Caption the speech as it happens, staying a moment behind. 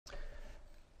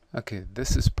Okay,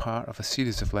 this is part of a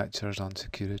series of lectures on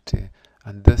security,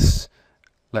 and this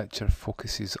lecture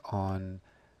focuses on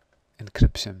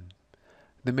encryption.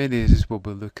 The main areas we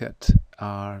will look at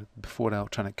are before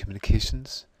electronic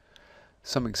communications,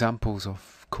 some examples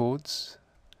of codes,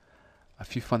 a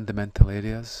few fundamental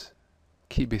areas,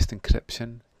 key-based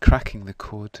encryption, cracking the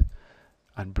code,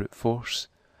 and brute force.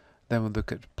 Then we'll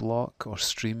look at block or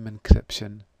stream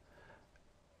encryption,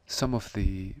 some of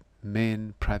the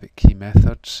main private key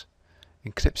methods,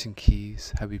 encryption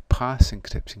keys, how we pass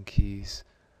encryption keys,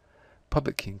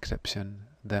 public key encryption,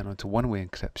 then onto one-way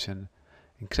encryption,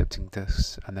 encrypting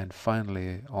disks, and then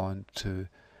finally on to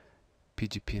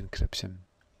PGP encryption.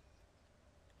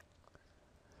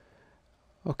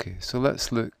 Okay, so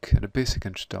let's look at a basic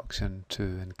introduction to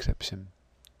encryption.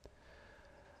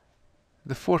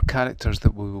 The four characters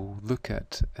that we will look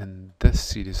at in this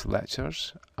series of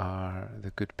lectures are the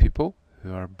good people,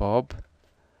 who are Bob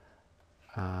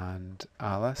and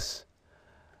Alice,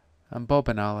 and Bob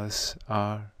and Alice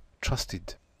are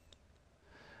trusted.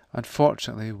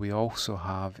 Unfortunately, we also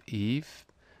have Eve,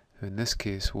 who in this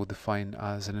case we'll define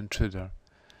as an intruder.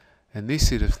 In this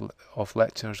series of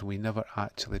lectures, we never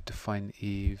actually define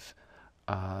Eve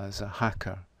as a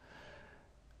hacker.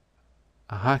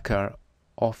 A hacker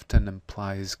often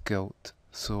implies guilt,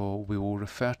 so we will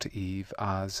refer to Eve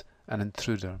as an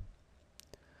intruder.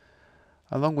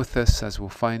 Along with this, as we'll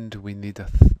find, we need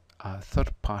a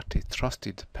third-party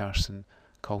trusted person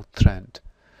called Trent.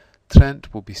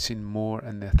 Trent will be seen more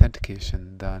in the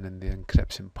authentication than in the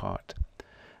encryption part.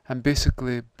 And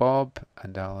basically, Bob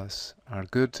and Alice are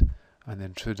good, and the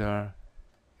intruder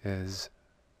is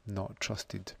not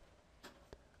trusted.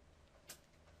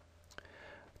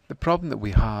 The problem that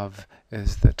we have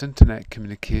is that internet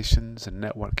communications and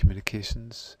network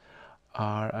communications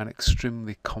are an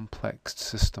extremely complex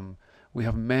system. We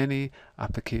have many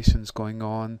applications going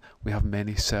on, we have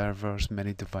many servers,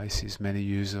 many devices, many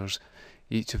users.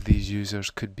 Each of these users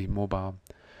could be mobile.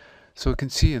 So we can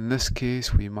see in this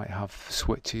case we might have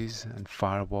switches and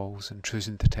firewalls,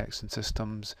 intrusion detection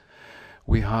systems.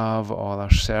 We have all our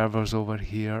servers over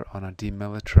here on a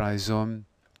demilitarized zone.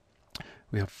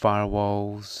 We have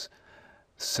firewalls,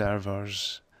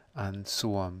 servers, and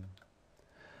so on.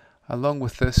 Along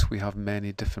with this, we have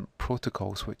many different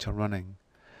protocols which are running.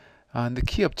 And the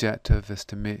key objective is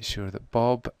to make sure that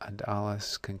Bob and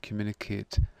Alice can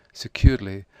communicate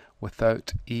securely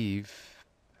without Eve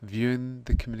viewing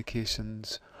the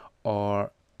communications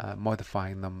or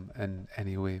modifying them in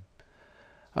any way.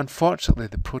 Unfortunately,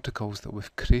 the protocols that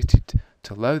we've created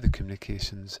to allow the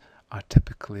communications are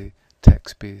typically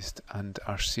text-based and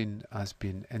are seen as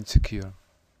being insecure.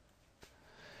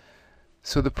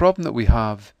 So the problem that we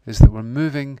have is that we're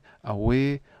moving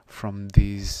away from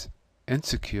these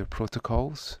insecure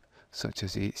protocols such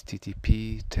as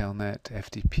HTTP, Telnet,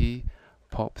 FTP,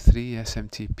 POP3,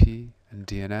 SMTP and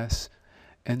DNS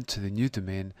into the new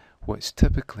domain, which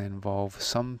typically involves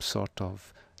some sort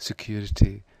of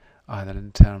security, either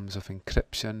in terms of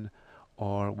encryption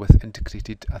or with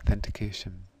integrated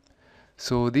authentication.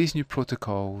 So these new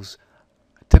protocols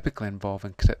typically involve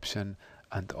encryption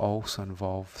and also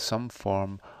involve some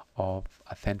form of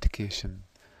authentication.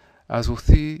 As we'll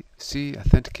see,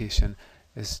 authentication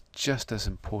is just as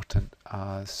important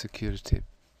as security.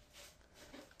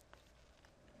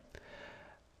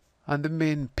 And the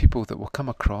main people that we'll come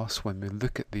across when we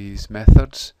look at these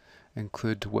methods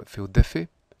include Whitfield Diffie,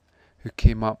 who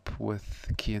came up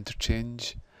with key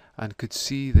interchange and could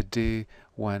see the day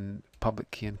when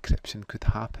public key encryption could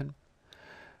happen.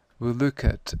 We'll look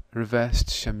at Rivest,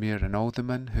 Shamir and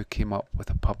Alderman, who came up with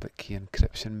a public key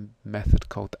encryption method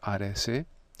called RSA,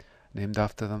 named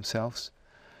after themselves.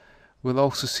 We'll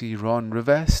also see Ron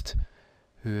Rivest,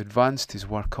 who advanced his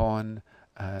work on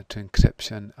to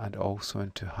encryption and also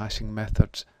into hashing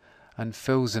methods, and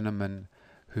Phil Zinnemann,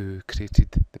 who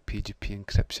created the PGP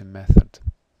encryption method.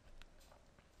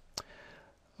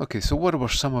 Okay, so what were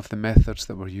some of the methods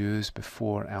that were used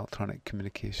before electronic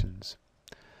communications?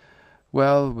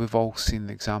 Well, we've all seen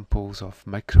the examples of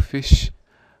microfiche,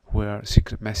 where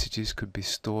secret messages could be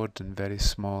stored in very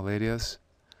small areas.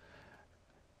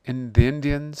 The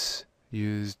Indians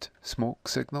used smoke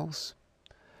signals.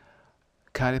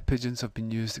 Carrier pigeons have been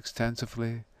used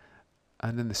extensively,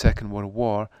 and in the Second World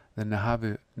War, the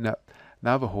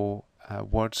Navajo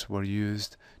words were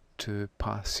used to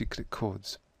pass secret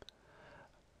codes.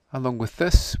 Along with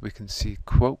this, we can see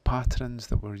quilt patterns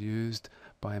that were used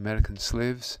by American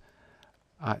slaves,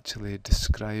 actually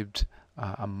described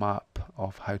a map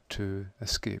of how to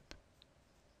escape.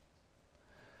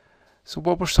 So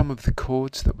what were some of the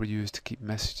codes that were used to keep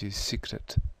messages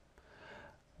secret?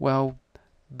 Well,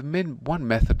 one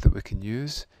method that we can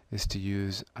use is to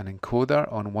use an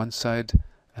encoder on one side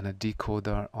and a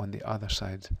decoder on the other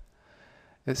side.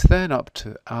 It's then up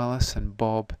to Alice and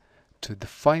Bob to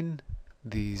define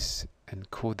these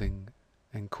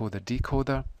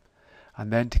encoder-decoder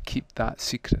and then to keep that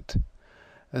secret.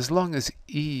 As long as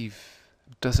Eve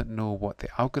doesn't know what the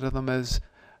algorithm is,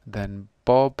 then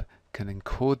Bob can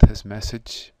encode his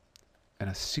message in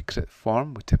a secret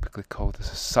form. We typically call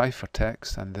this a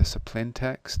ciphertext and this a plain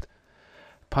text.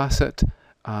 Pass it,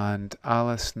 and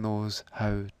Alice knows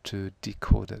how to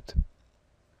decode it.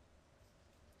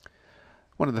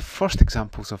 One of the first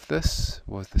examples of this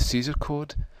was the Caesar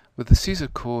code. With the Caesar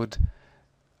code,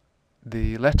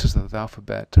 the letters of the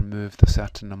alphabet are moved a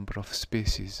certain number of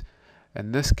spaces.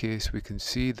 In this case, we can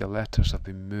see the letters have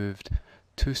been moved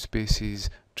 2 spaces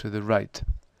to the right.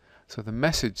 So the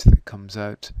message that comes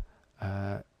out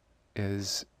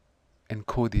is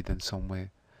encoded in some way.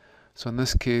 So in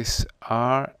this case,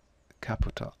 R,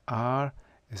 capital R,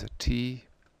 is a T,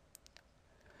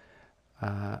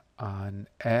 and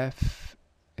F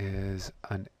is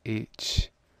an H,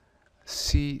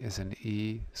 C is an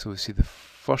E, so we see the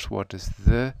first word is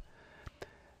the,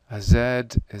 a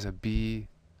Z is a B,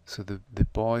 so the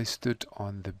boy stood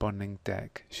on the burning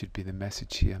deck should be the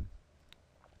message here.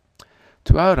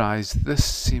 To our eyes, this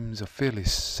seems a fairly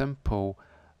simple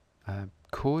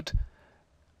code,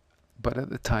 but at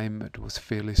the time it was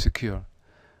fairly secure.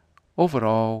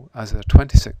 Overall, as there are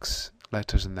 26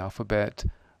 letters in the alphabet,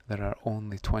 there are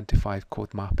only 25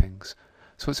 code mappings,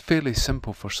 so it's fairly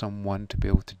simple for someone to be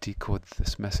able to decode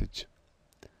this message.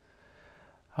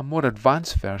 A more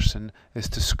advanced version is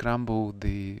to scramble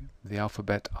the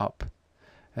alphabet up.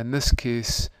 In this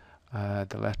case,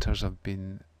 the letters have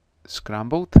been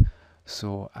scrambled,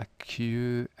 so a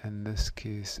Q in this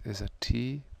case is a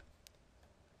T,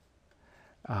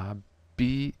 a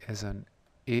B is an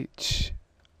H,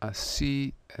 a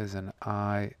C is an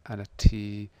I, and a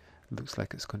T looks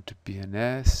like it's going to be an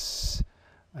S,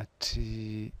 a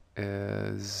T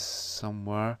is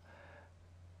somewhere,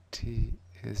 T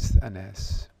is an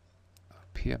S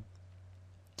up here.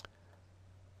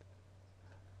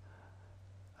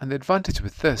 And the advantage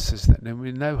with this is that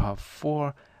we now have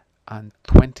 4 and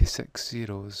 26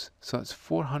 zeros, so it's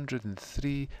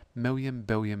 403 million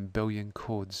billion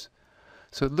codes.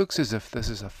 So it looks as if this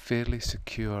is a fairly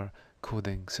secure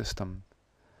coding system.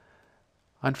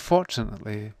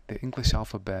 Unfortunately, the English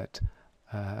alphabet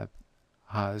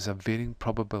has a varying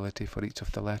probability for each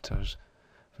of the letters.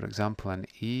 For example, an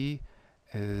E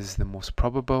is the most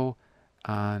probable,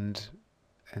 and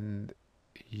in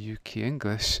UK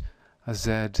English, a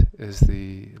Z is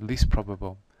the least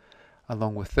probable.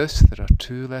 Along with this, there are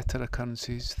 2-letter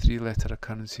occurrences, 3-letter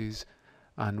occurrences,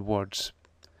 and words.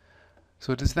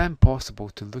 So it is then possible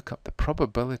to look up the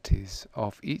probabilities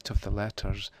of each of the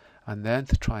letters and then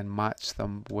to try and match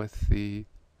them with the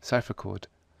cipher code.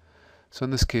 So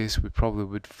in this case, we probably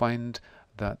would find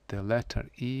that the letter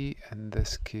E in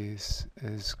this case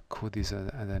is coded as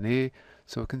an A,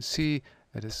 so we can see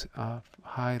it is a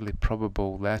highly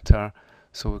probable letter,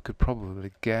 so we could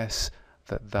probably guess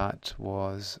that that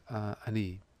was an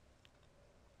E.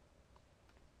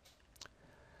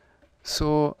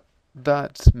 So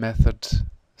that method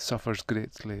suffers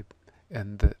greatly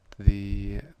in that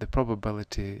the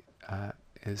probability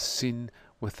is seen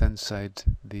with inside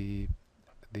the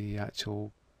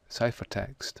actual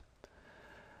ciphertext.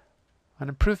 An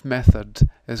improved method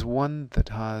is one that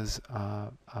has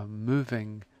a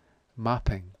moving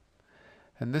mapping.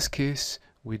 In this case,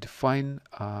 we define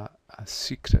a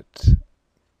secret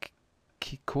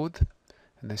key code,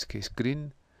 in this case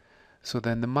green, so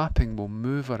then the mapping will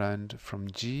move around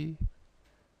from G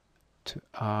to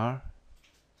R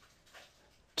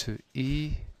to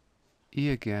E, E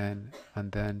again,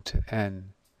 and then to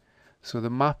N. So the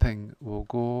mapping will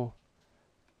go,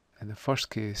 in the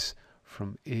first case,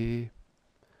 from A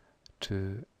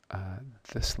to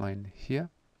this line here.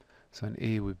 So an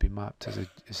A would be mapped as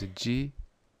a G,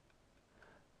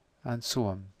 and so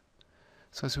on.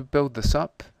 So as we build this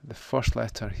up, the first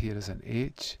letter here is an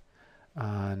H,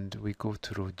 and we go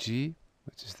to row G,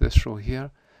 which is this row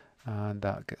here, and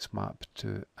that gets mapped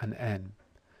to an N.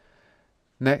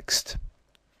 Next,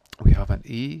 we have an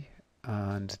E,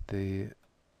 and the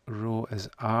row is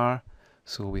R,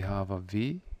 so we have a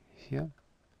V here.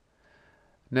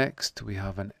 Next, we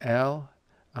have an L,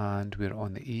 and we're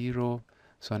on the E row,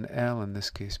 so an L in this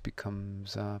case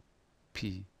becomes a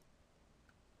P,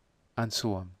 and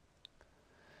so on.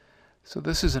 So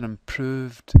this is an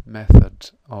improved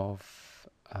method of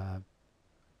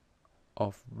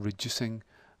reducing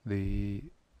the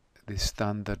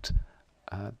standard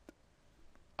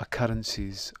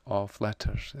occurrences of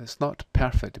letters. It's not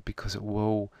perfect because it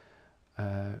will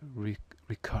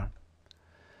recur.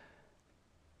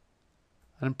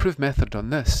 An improved method on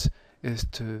this is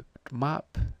to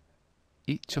map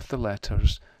each of the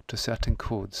letters to certain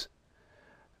codes.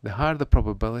 The higher the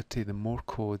probability, the more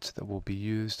codes that will be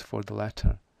used for the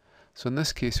letter. So in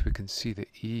this case we can see that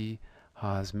E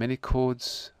has many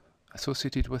codes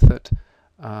associated with it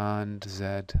and Z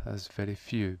has very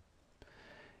few.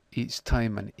 Each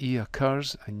time an E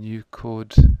occurs, a new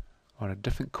code or a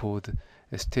different code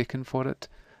is taken for it.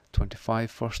 25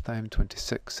 first time,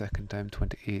 26 second time,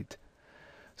 28.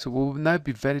 So it will now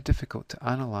be very difficult to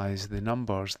analyze the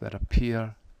numbers that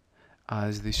appear,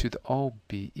 as they should all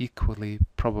be equally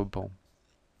probable.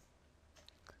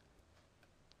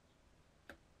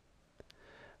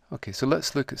 Okay, so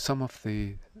let's look at some of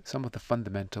the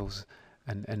fundamentals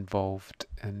involved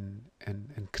in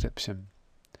encryption.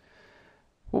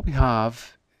 What we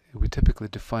have, we typically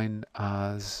define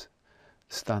as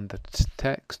standard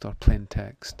text or plain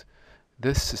text.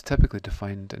 This is typically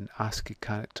defined in ASCII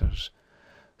characters.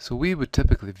 So we would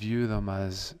typically view them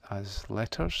as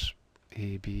letters,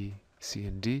 A, B, C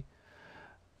and D,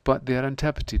 but they are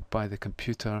interpreted by the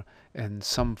computer in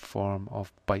some form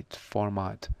of byte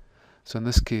format. So in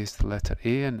this case, the letter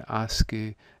A in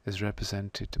ASCII is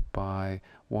represented by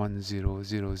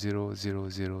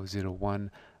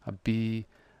 10000001, a B,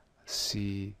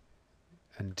 C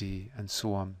and D, and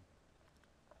so on.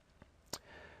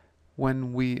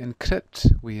 When we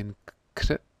typically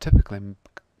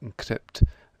encrypt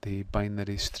the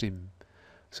binary stream.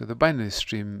 So the binary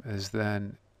stream is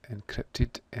then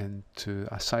encrypted into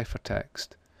a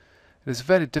ciphertext. It is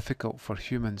very difficult for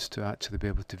humans to actually be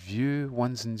able to view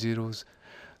ones and zeros,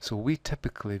 so we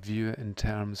typically view it in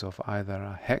terms of either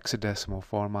a hexadecimal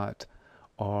format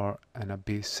or in a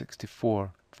base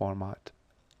 64 format.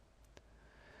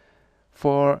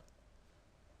 For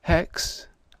hex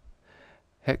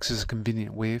is a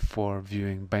convenient way for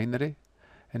viewing binary.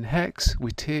 In hex,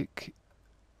 we take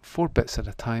 4 bits at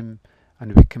a time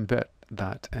and we convert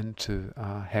that into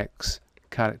a hex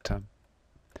character.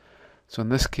 So in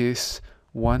this case,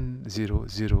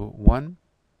 1001,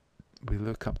 we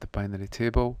look up the binary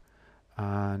table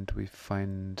and we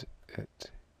find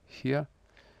it here.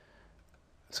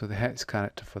 So the hex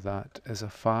character for that is a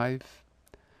 5,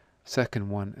 second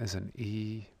one is an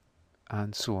E,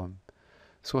 and so on.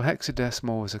 So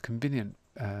hexadecimal is a convenient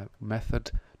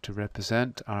method to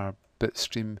represent our bit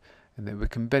stream, in that we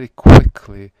can very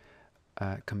quickly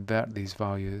convert these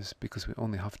values because we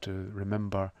only have to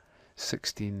remember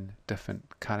 16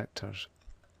 different characters.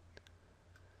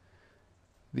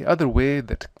 The other way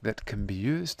that can be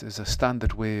used is a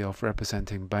standard way of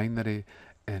representing binary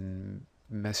in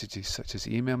messages such as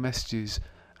email messages,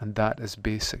 and that is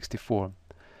base 64.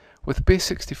 With base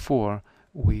 64,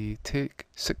 we take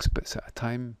 6 bits at a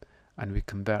time and we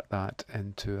convert that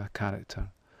into a character.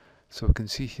 So we can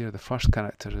see here the first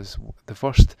character is, the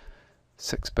first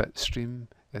 6-bit stream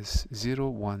is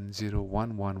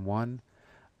 010111,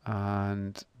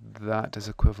 and that is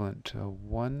equivalent to a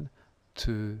 1,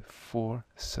 2, 4,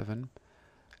 7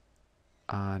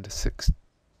 and a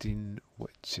 16,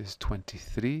 which is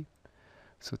 23.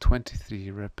 So 23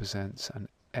 represents an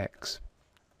X.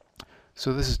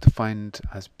 So this is defined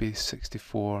as base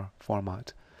 64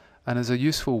 format and is a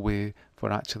useful way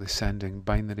for actually sending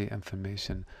binary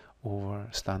information over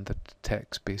standard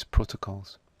text-based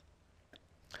protocols.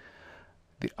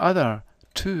 The other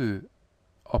 2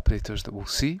 operators that we'll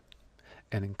see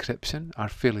in encryption are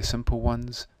fairly simple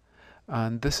ones,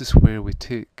 and this is where we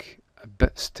take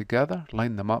bits together,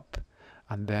 line them up,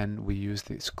 and then we use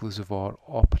the exclusive OR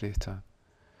operator.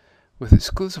 With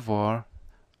exclusive OR,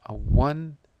 a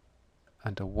 1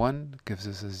 and a 1 gives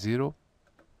us a 0,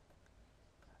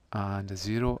 and a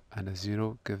 0 and a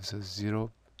 0 gives us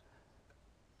 0.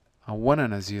 A 1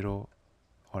 and a 0,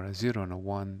 or a 0 and a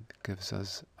 1, gives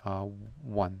us a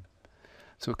 1.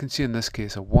 So we can see in this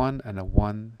case a 1 and a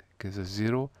 1 gives us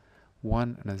 0,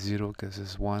 1 and a 0 gives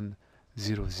us 1,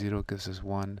 0, 0 gives us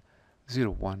 1,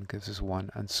 0, 1 gives us 1,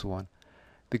 and so on.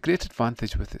 The great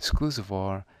advantage with exclusive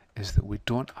OR is that we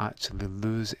don't actually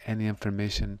lose any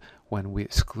information when we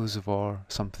exclusive OR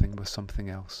something with something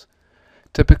else.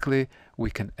 Typically,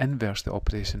 we can inverse the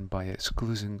operation by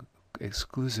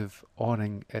exclusive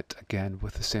ORing it again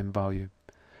with the same value.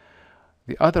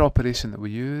 The other operation that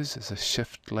we use is a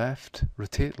shift left,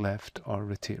 or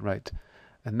rotate right.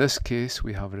 In this case,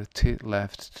 we have rotate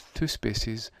left 2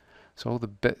 spaces, so all the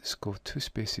bits go 2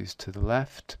 spaces to the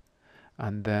left,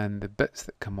 and then the bits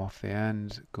that come off the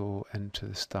end go into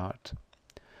the start.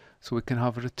 So we can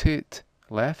have rotate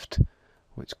left,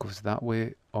 which goes that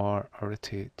way, or a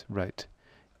rotate right.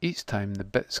 Each time the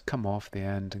bits come off the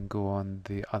end and go on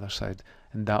the other side,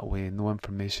 and that way no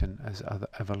information is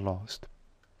ever lost.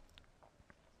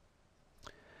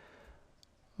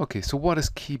 Okay, so what is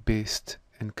key-based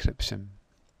encryption?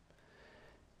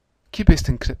 Key-based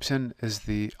encryption is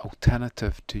the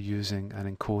alternative to using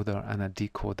an encoder and a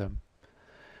decoder.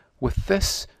 With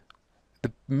this,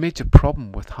 the major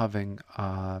problem with having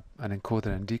an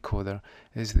encoder and decoder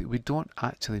is that we don't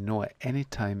actually know at any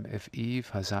time if Eve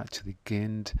has actually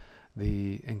gained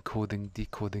the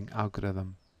encoding-decoding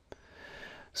algorithm.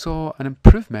 So an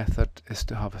improved method is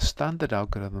to have a standard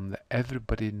algorithm that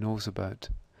everybody knows about.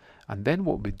 And then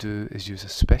what we do is use a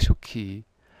special key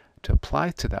to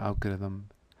apply to the algorithm.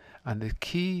 And the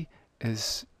key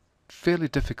is fairly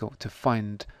difficult to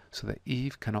find so that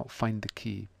Eve cannot find the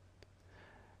key.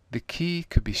 The key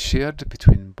could be shared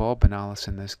between Bob and Alice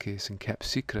in this case and kept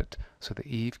secret so that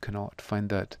Eve cannot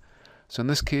find out. So in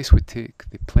this case we take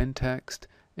the plain text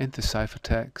into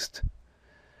ciphertext.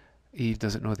 Eve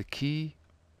doesn't know the key,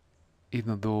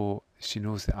 even though she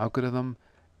knows the algorithm.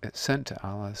 It's sent to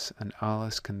Alice and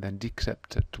Alice can then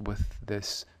decrypt it with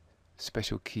this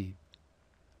special key.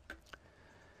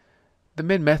 The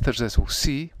main methods, as we'll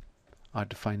see, are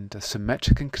defined as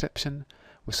symmetric encryption.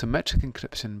 With symmetric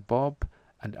encryption, Bob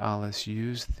and Alice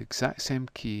use the exact same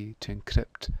key to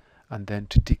encrypt and then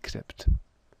to decrypt.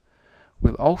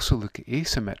 We'll also look at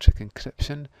asymmetric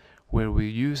encryption, where we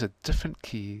use a different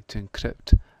key to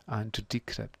encrypt and to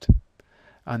decrypt.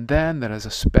 And then there is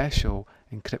a special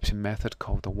encryption method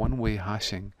called a one-way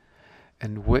hashing,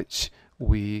 in which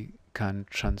we can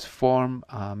transform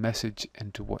a message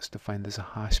into what's defined as a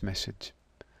hash message.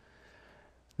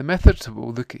 The methods that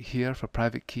we'll look at here for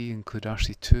private key include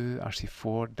RC2,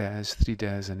 RC4, DES,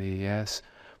 3DES and AES.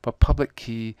 For public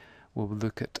key, we'll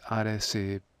look at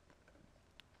RSA.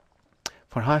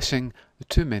 For hashing, the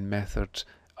two main methods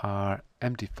are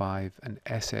MD5 and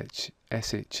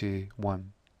SHA-1.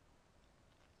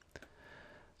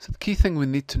 So the key thing we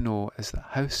need to know is that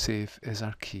how safe is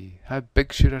our key? How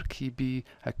big should our key be?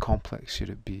 How complex should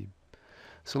it be?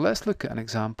 So let's look at an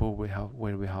example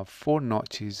where we have 4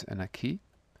 notches in a key.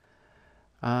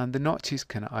 And the notches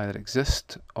can either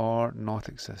exist or not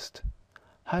exist.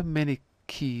 How many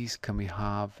keys can we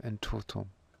have in total?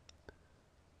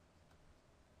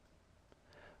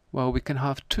 Well, we can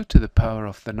have 2 to the power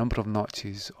of the number of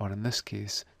notches, or in this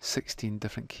case, 16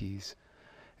 different keys.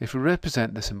 If we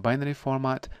represent this in binary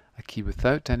format, a key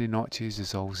without any notches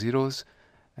is all zeros,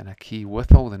 and a key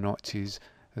with all the notches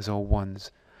is all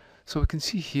ones. So we can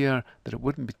see here that it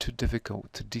wouldn't be too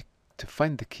difficult to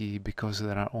find the key because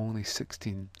there are only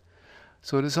 16.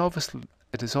 So it is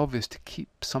obvious to keep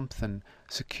something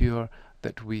secure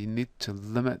that we need to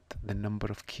limit the number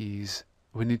of keys.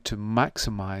 We need to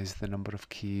maximize the number of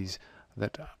keys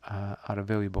that are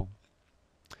available.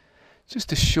 Just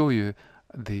to show you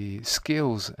the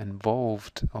scales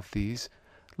involved of these,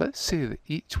 let's say that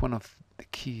each one of the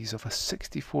keys of a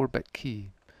 64-bit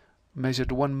key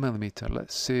measured 1 millimeter.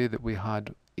 Let's say that we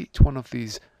had each one of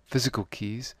these physical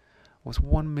keys was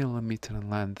 1 millimeter in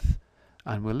length,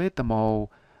 and we laid them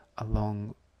all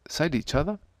alongside each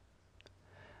other.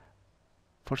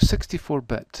 For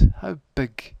 64-bit, how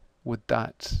big would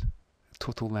that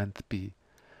total length be?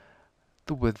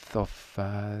 The width of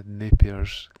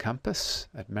Napier's campus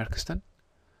at Merchiston,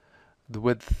 the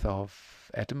width of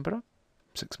Edinburgh,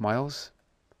 6 miles,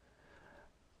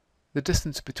 the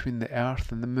distance between the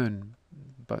Earth and the Moon,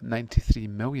 about 93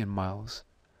 million miles,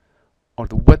 or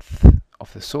the width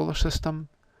of the solar system,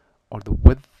 or the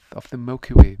width of the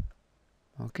Milky Way.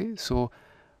 Okay, so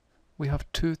we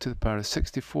have 2 to the power of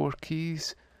 64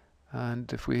 keys,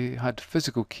 and if we had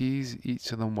physical keys,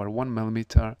 each of them were 1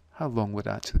 millimeter, how long would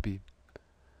it actually be?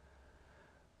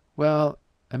 Well,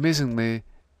 amazingly,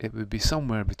 it would be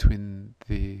somewhere between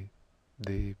the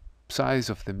size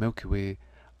of the Milky Way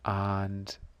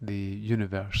and the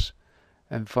universe.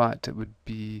 In fact, it would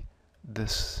be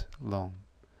this long,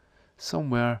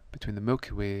 somewhere between the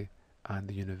Milky Way and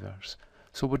the universe.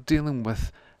 So we're dealing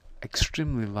with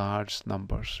extremely large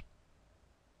numbers.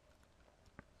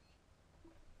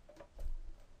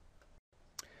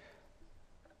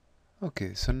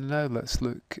 Okay, so now let's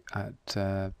look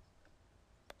at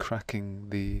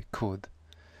cracking the code.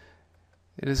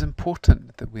 It is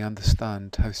important that we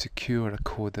understand how secure a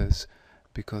code is,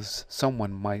 because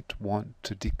someone might want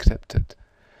to decrypt it.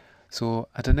 So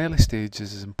at an early stage it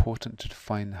is important to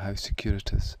define how secure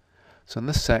it is. So in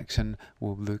this section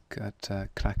we'll look at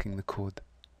cracking the code.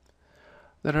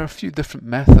 There are a few different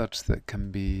methods that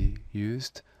can be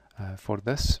used for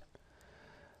this,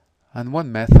 and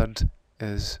one method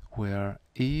is where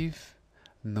Eve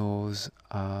knows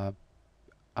the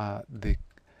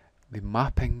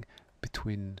mapping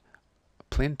between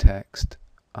plain text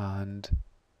and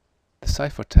the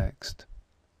ciphertext.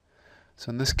 So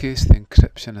in this case the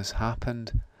encryption has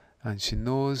happened and she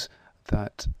knows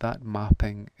that that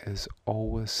mapping is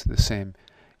always the same,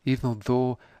 even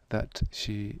though that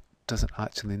she doesn't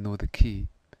actually know the key.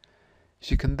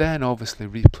 She can then obviously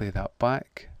replay that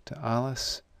back to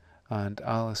Alice, and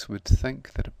Alice would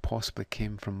think that it possibly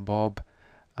came from Bob,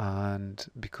 and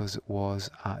because it was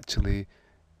actually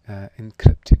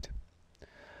encrypted.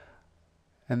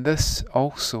 And this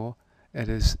also, it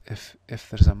is if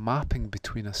there's a mapping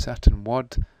between a certain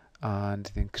word and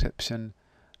the encryption,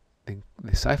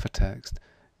 the ciphertext,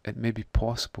 it may be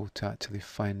possible to actually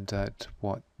find out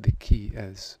what the key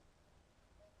is.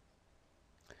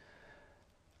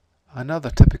 Another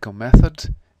typical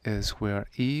method is where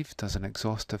Eve does an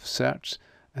exhaustive search.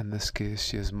 In this case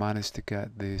she has managed to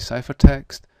get the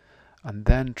ciphertext and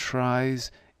then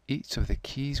tries each of the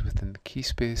keys within the key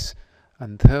space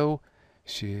until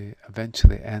she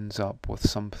eventually ends up with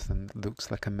something that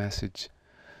looks like a message.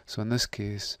 So in this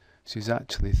case she's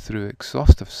actually, through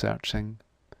exhaustive searching,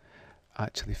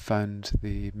 actually found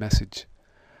the message.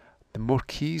 The more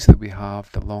keys that we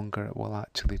have, the longer it will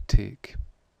actually take.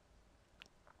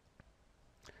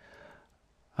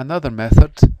 Another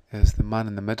method is the man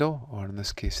in the middle, or in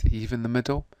this case the Eve in the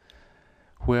middle,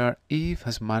 where Eve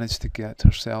has managed to get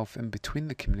herself in between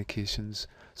the communications.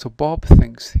 So Bob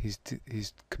thinks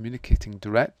he's communicating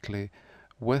directly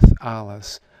with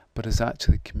Alice, but is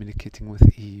actually communicating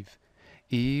with Eve.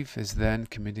 Eve is then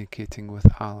communicating with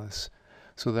Alice.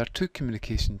 So there are two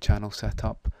communication channels set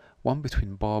up, one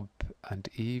between Bob and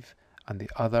Eve, and the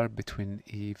other between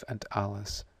Eve and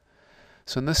Alice.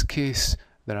 So in this case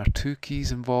there are two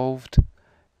keys involved.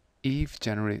 Eve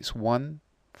generates one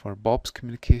for Bob's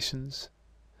communications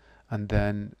and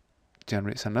then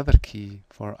generates another key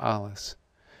for Alice.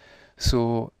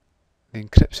 So the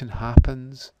encryption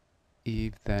happens,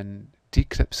 Eve then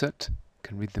decrypts it,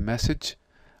 can read the message,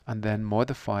 and then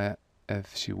modify it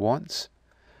if she wants,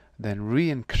 then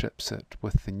re-encrypts it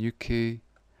with the new key,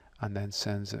 and then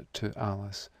sends it to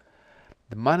Alice.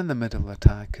 The man in the middle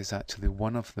attack is actually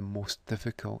one of the most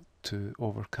difficult to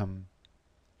overcome.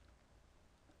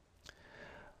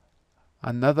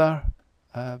 Another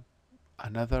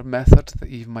method that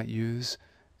Eve might use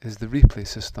is the replay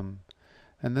system.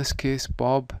 In this case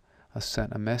Bob has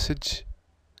sent a message.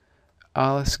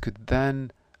 Alice could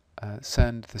then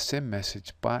send the same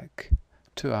message back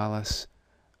to Alice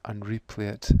and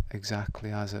replay it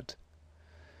exactly as it.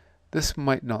 This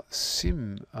might not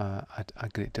seem a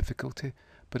great difficulty,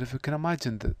 but if we can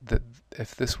imagine that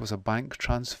if this was a bank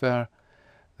transfer,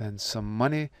 then some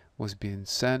money was being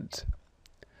sent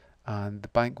and the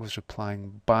bank was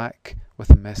replying back with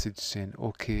a message saying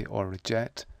OK or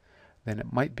reject, then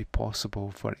it might be possible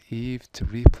for Eve to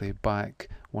replay back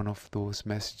one of those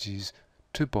messages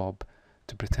to Bob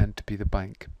to pretend to be the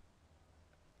bank.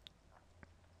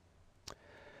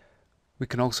 We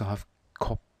can also have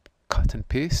cut and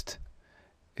paste.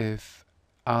 If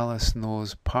Alice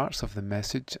knows parts of the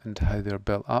message and how they're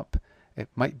built up, it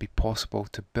might be possible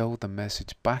to build the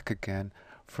message back again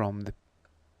from the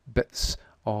bits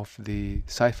of the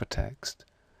ciphertext.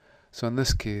 So in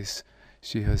this case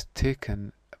she has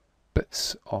taken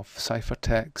bits of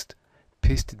ciphertext,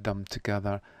 pasted them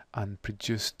together and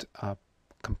produced a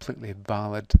completely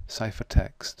valid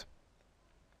ciphertext.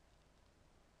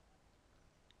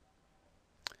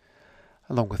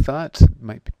 Along with that, it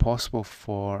might be possible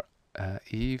for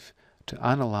Eve to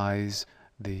analyse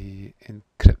the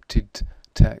encrypted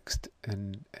text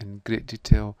in great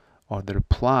detail, or the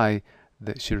reply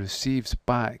that she receives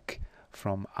back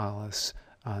from Alice,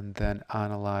 and then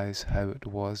analyse how it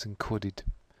was encoded.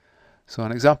 So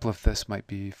an example of this might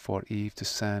be for Eve to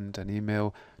send an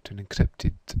email to an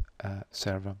encrypted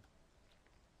server.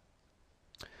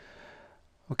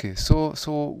 Okay, so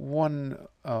one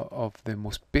of the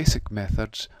most basic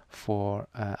methods for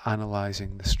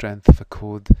analysing the strength of a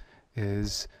code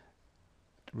is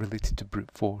related to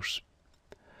brute force.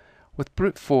 With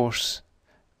brute force,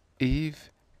 Eve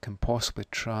can possibly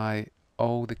try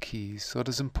all the keys, so it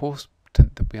is important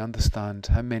that we understand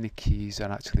how many keys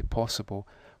are actually possible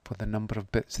for the number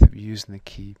of bits that we use in the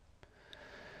key.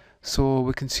 So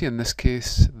we can see in this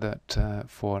case that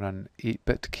for an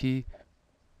 8-bit key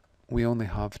we only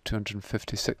have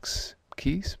 256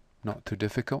 keys, not too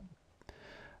difficult,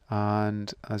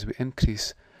 and as we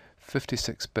increase,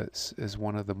 56 bits is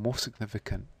one of the most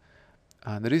significant,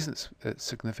 and the reason it's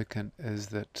significant is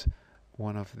that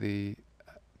one of the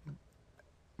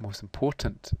most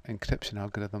important encryption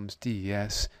algorithms,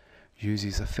 DES,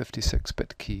 uses a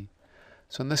 56-bit key.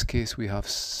 So in this case we have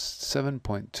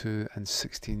 7.2 and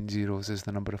 16 zeros is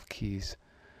the number of keys.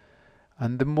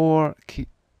 And the more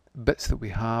bits that we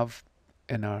have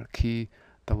in our key,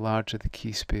 the larger the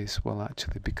key space will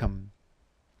actually become.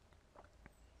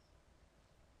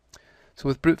 So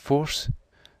with brute force,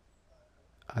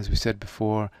 as we said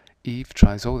before, Eve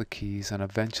tries all the keys and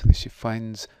eventually she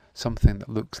finds something that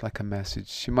looks like a message.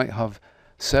 She might have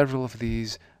several of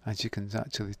these and she can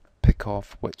actually pick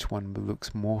off which one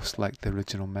looks most like the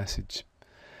original message.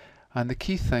 And the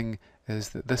key thing is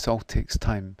that this all takes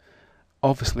time.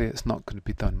 Obviously it's not going to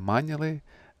be done manually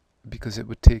because it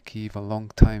would take Eve a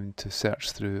long time to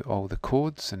search through all the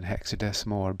codes in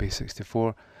hexadecimal or base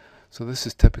 64. So this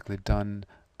is typically done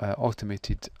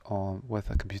automated with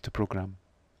a computer program.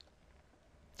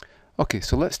 Okay,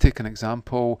 so let's take an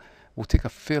example. We'll take a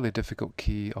fairly difficult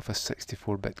key of a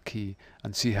 64-bit key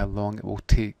and see how long it will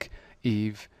take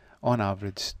Eve on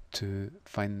average to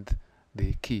find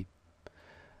the key.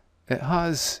 It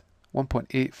has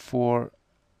 1.84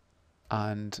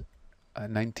 and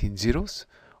 19 zeros,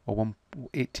 or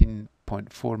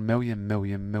 18.4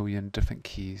 million different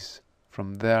keys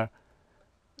from there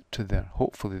to there.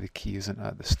 Hopefully the key isn't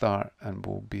at the start and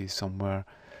will be somewhere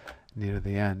near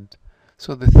the end.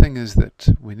 So the thing is that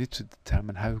we need to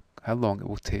determine how long it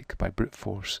will take by brute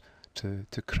force to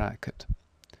crack it.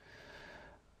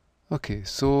 Okay,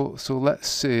 so let's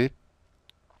say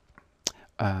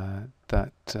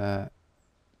that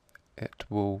it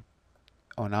will,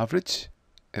 on average,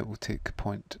 it will take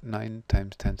 0.9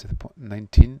 times 10 to the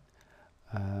 19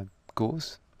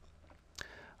 goes.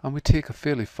 And we take a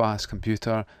fairly fast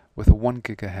computer with a 1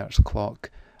 gigahertz clock,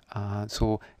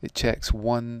 so it checks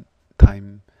one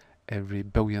time every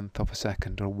billionth of a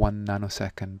second, or 1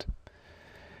 nanosecond.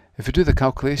 If we do the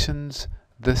calculations,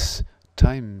 this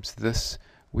times this,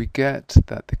 we get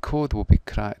that the code will be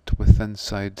cracked with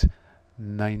inside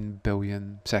 9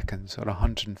 billion seconds, or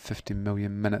 150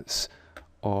 million minutes,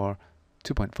 or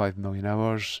 2.5 million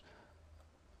hours,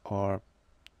 or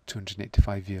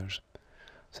 285 years.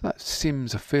 So that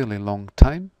seems a fairly long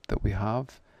time that we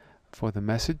have for the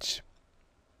message.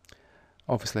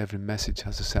 Obviously every message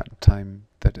has a certain time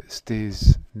that it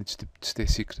needs to stay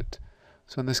secret.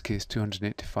 So in this case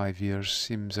 285 years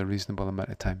seems a reasonable amount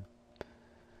of time.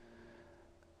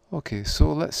 Okay,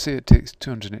 so let's say it takes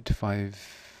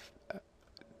 285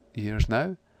 years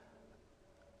now.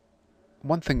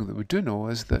 One thing that we do know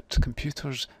is that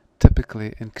computers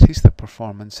typically increase their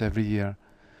performance every year.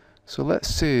 So let's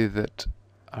say that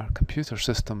our computer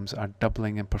systems are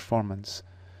doubling in performance.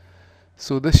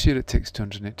 So this year it takes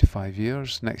 285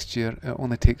 years, next year it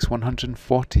only takes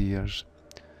 140 years.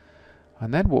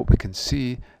 And then what we can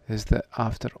see is that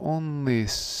after only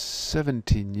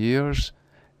 17 years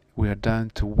we are down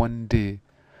to 1 day.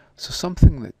 So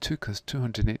something that took us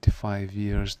 285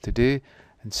 years today,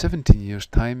 in 17 years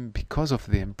time, because of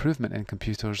the improvement in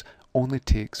computers, only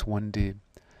takes 1 day.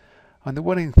 And the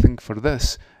worrying thing for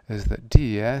this is that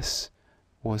DES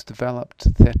was developed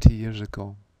 30 years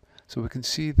ago. So we can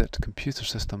see that computer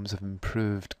systems have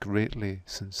improved greatly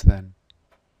since then.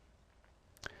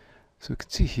 So we can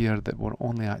see here that we're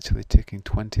only actually taking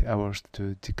 20 hours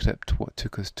to decrypt what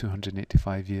took us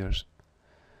 285 years.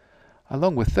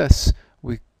 Along with this,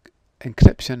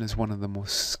 encryption is one of the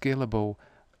most scalable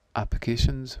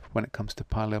applications when it comes to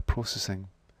parallel processing.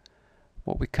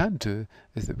 What we can do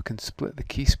is that we can split the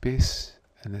key space,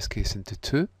 in this case into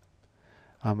two,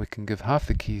 and we can give half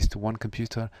the keys to one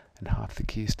computer and half the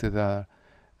keys to the other,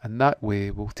 and that way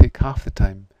we'll take half the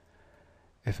time.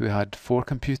 If we had 4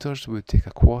 computers, we would take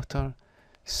a quarter,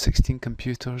 16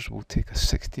 computers will take a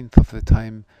 16th of the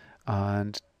time,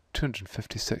 and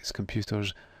 256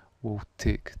 computers will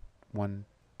take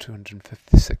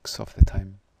 256 of the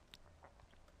time.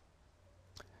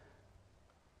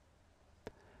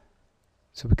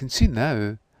 So we can see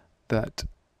now that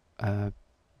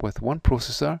with one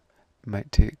processor it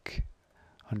might take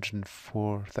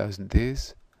 104,000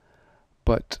 days,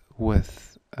 but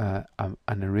with an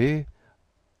array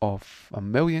of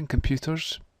 1 million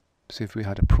computers, so if we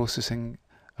had a processing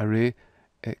array,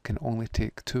 it can only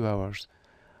take 2 hours.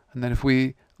 And then if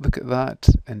we look at that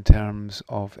in terms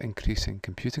of increasing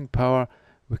computing power,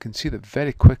 we can see that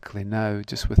very quickly now,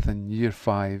 just within year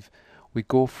 5, we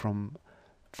go from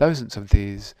thousands of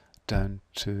days down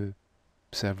to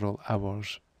several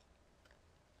hours.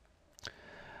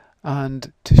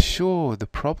 And to show the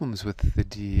problems with the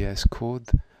DES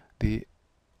code, the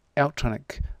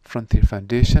Electronic Frontier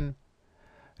Foundation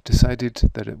decided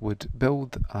that it would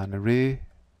build an array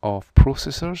of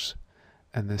processors.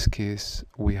 In this case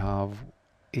we have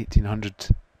 1800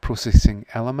 processing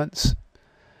elements,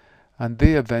 and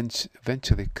they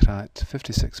eventually cracked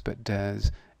 56-bit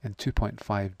DES in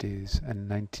 2.5 days in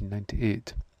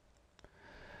 1998.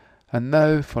 And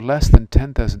now, for less than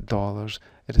 $10,000,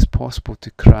 it is possible to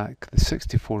crack the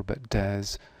 64-bit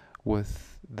DES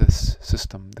with this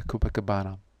system, the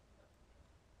Copacabana.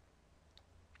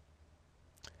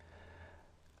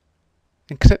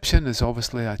 Encryption is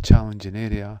obviously a challenging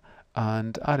area,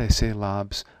 and RSA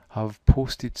Labs have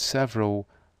posted several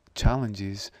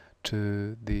challenges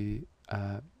to the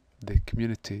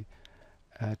community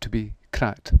to be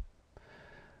cracked.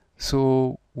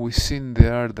 So we've seen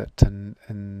there that in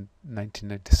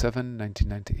 1997,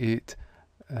 1998,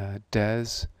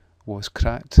 DES was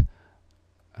cracked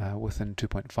within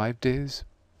 2.5 days,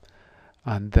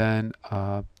 and then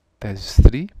DES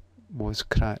 3 was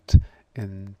cracked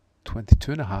in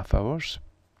 22.5 hours,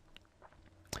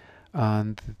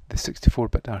 and the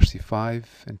 64-bit RC5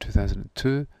 in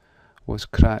 2002 was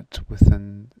cracked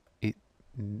within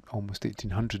almost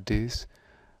 1800 days,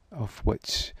 of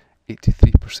which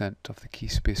 83% of the key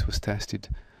space was tested.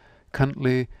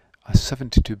 Currently, a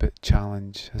 72-bit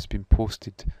challenge has been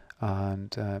posted,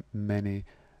 and many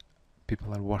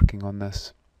people are working on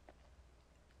this.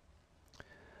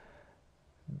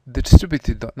 The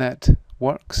distributed.net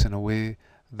works in a way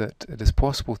that it is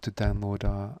possible to download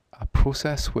a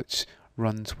process which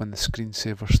runs when the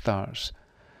screensaver starts.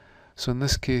 So in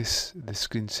this case, the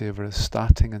screensaver is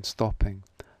starting and stopping.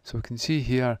 So we can see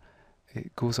here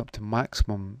it goes up to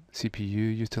maximum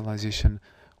CPU utilization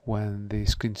when the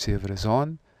screensaver is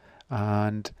on,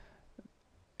 and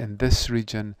in this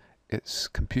region it's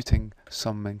computing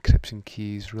some encryption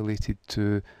keys related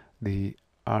to the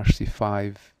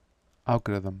RC5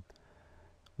 algorithm.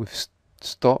 We've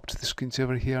stopped the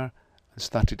screensaver here and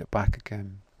started it back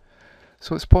again.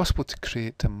 So it's possible to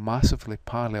create a massively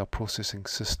parallel processing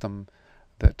system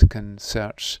that can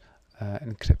search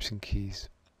encryption keys.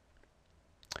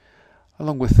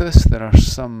 Along with this, there are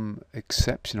some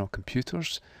exceptional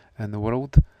computers in the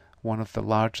world. One of the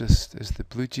largest is the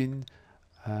Blue Gene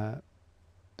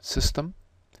system,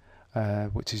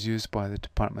 which is used by the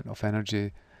Department of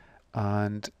Energy,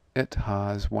 and it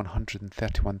has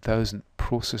 131,000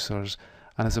 processors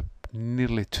and is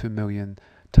nearly 2 million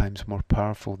times more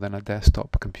powerful than a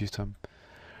desktop computer.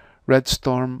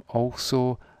 Redstorm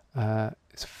also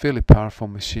is a fairly powerful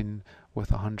machine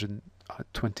with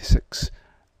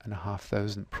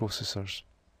 126,500 processors.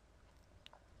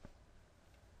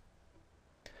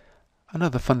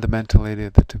 Another fundamental area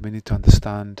that we need to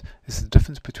understand is the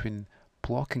difference between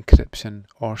block encryption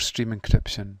or stream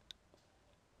encryption.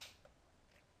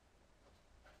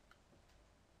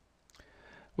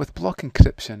 With block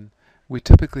encryption, we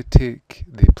typically take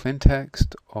the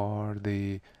plaintext or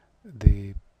the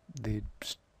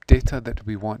data that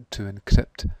we want to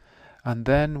encrypt, and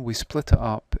then we split it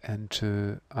up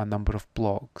into a number of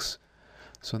blocks.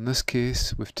 So in this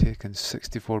case, we've taken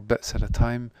 64 bits at a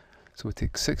time. So we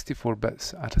take 64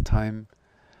 bits at a time,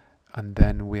 and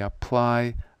then we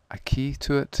apply a key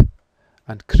to it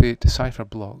and create cipher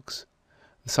blocks.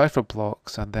 The cipher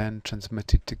blocks are then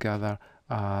transmitted together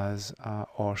as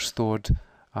or stored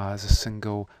as a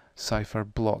single cipher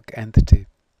block entity.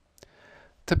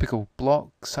 Typical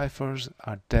block ciphers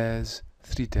are DES,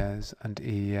 3DES and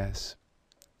AES.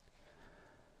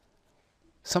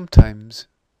 Sometimes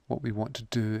what we want to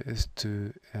do is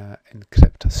to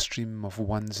encrypt a stream of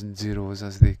ones and zeros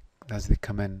as they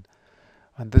come in,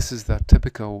 and this is the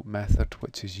typical method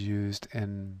which is used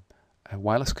in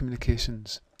wireless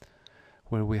communications,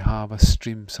 where we have a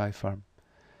stream cipher.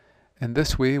 In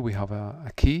this way we have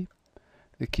a key.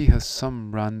 The key has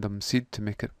some random seed to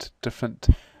make it different,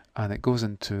 and it goes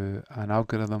into an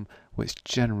algorithm which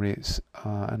generates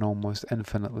an almost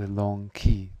infinitely long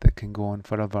key that can go on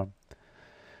forever.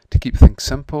 To keep things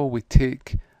simple, we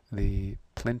take the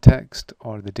plaintext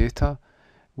or the data,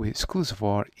 we exclusive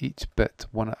OR each bit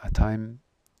one at a time,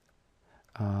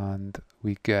 and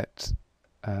we get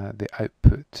the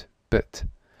output bit.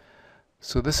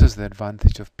 So this is the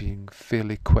advantage of being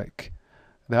fairly quick.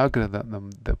 The algorithm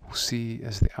that we'll see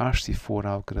is the RC4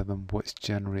 algorithm, which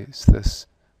generates this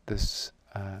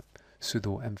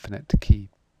pseudo-infinite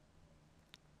key.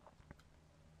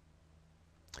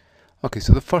 Okay,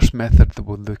 so the first method that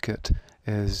we'll look at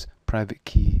is private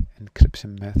key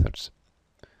encryption methods.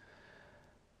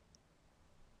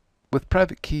 With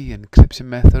private key encryption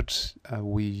methods,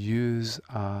 we use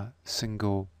a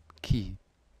single key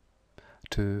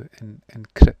to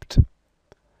encrypt,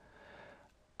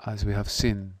 as we have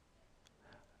seen.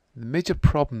 The major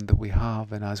problem that we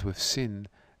have, and as we've seen,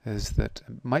 is that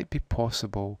it might be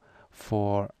possible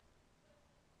for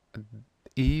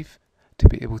Eve to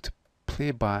be able to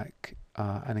play back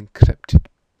an encrypted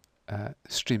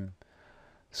stream.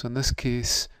 So in this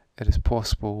case, it is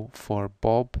possible for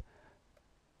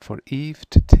Eve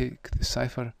to take the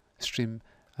cipher stream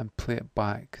and play it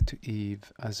back to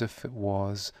Eve as if it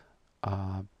was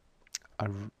an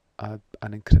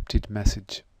encrypted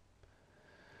message.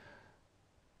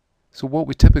 So what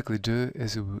we typically do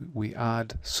is we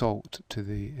add salt to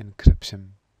the encryption.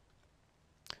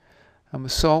 And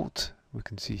with salt, we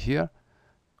can see here,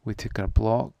 we take our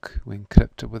block, we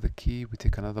encrypt it with a key, we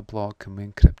take another block and we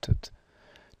encrypt it.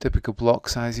 Typical block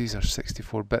sizes are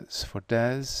 64 bits for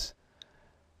DES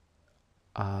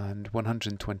and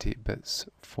 128 bits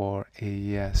for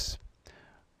AES,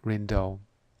 Raindal.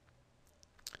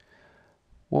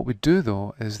 What we do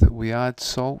though is that we add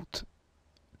salt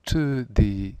to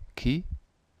the key,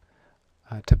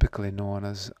 typically known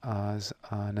as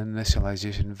an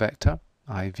initialization vector,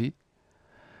 IV,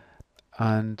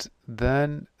 and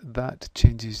then that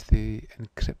changes the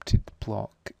encrypted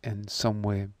block in some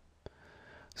way.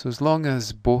 So as long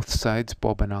as both sides,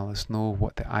 Bob and Alice, know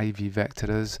what the IV vector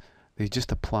is, they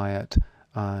just apply it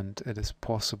and it is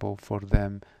possible for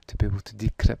them to be able to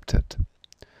decrypt it.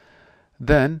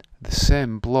 Then the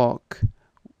same block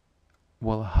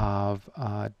will have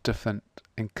a different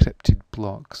encrypted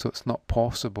block, so it's not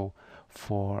possible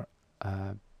for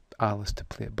Alice to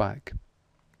play it back.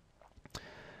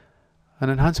 An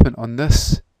enhancement on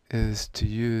this is to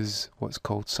use what's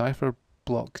called cipher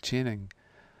block chaining.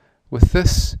 With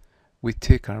this, we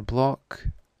take our block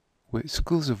with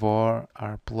exclusive OR,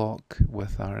 our block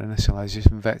with our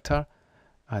initialization vector,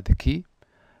 add the key,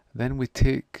 then we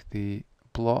take the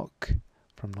block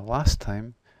from the last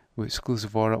time, we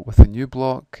exclusive OR it with a new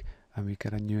block, and we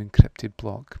get a new encrypted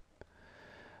block.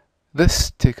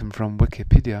 This, taken from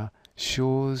Wikipedia,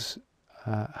 shows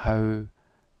how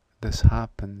this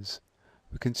happens.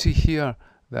 We can see here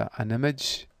that an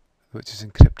image, which is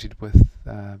encrypted with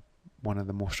one of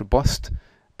the most robust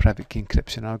private key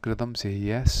encryption algorithms,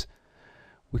 AES,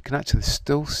 we can actually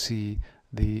still see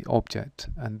the object,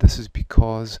 and this is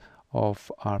because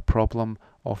of our problem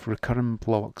of recurrent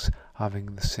blocks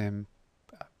having the same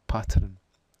pattern.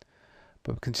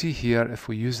 But we can see here, if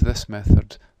we use this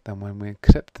method, then when we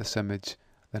encrypt this image,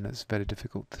 then it's very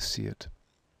difficult to see it.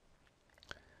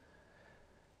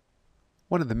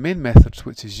 One of the main methods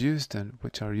which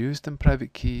are used in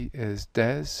private key is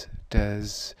DES.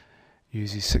 DES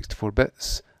uses 64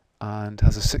 bits and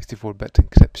has a 64-bit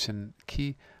encryption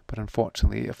key, but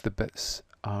unfortunately if the bits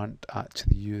aren't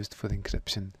actually used for the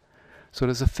encryption. So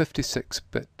it is a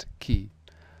 56-bit key.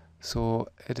 So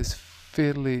it is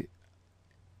fairly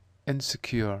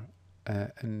insecure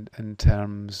in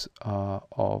terms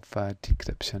of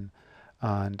decryption,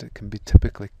 and it can be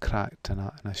typically cracked in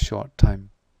a short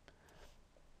time.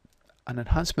 An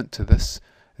enhancement to this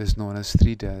is known as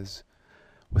 3DES.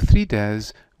 With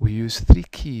 3DES, we use 3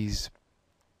 keys.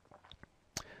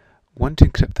 One to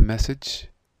encrypt the message,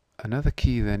 another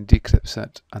key then decrypts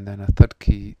it, and then a third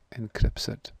key encrypts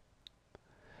it.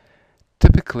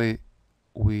 Typically,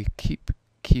 we keep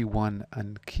key 1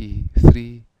 and key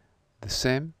 3 the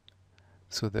same,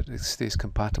 so that it stays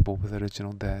compatible with the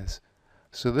original DES.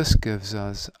 So this gives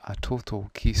us a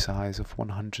total key size of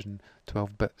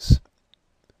 112 bits.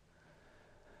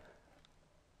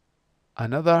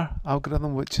 Another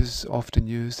algorithm which is often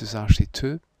used is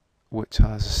RC2, which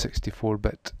has a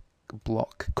 64-bit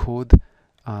block code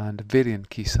and variant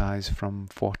key size from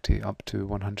 40 up to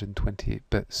 128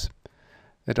 bits.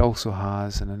 It also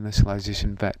has an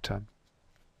initialization vector.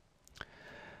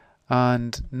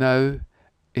 And now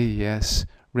AES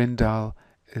Raindal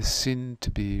is seen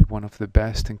to be one of the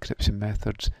best encryption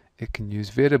methods. It can use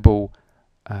variable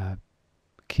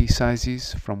key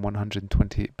sizes from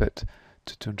 128-bit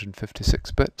to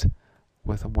 256-bit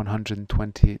with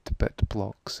 128-bit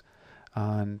blocks,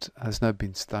 and has now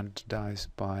been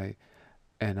standardized by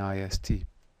NIST.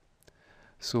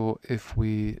 So if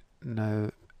we now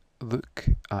look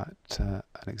at an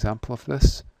example of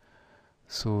this,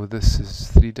 so this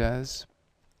is 3DES.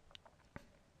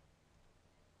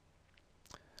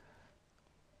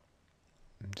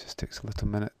 It just takes a little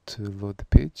minute to load the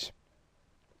page.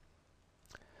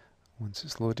 Once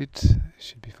it's loaded, it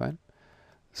should be fine.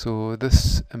 So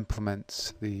this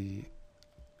implements the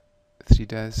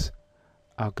 3DES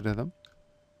algorithm.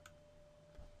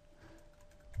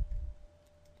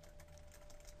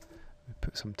 We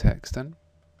put some text in.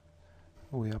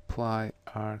 We apply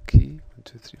our key, 1,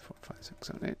 2, 3, 4, 5, 6,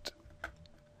 7, 8.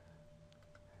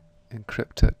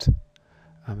 Encrypt it,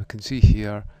 and we can see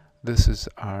here this is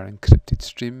our encrypted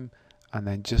stream, and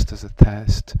then just as a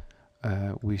test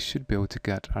we should be able to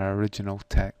get our original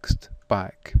text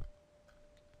back.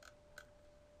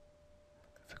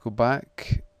 If we go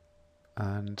back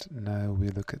and now we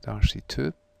look at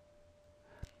RC2.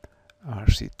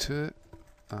 RC2,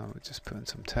 we just put in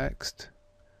some text.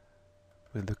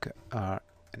 We look at our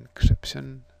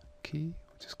encryption key,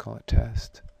 we'll just call it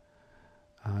test.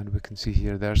 And we can see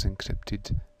here there's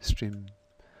encrypted stream,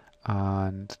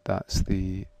 and that's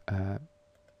the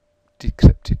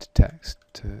decrypted text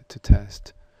to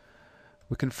test.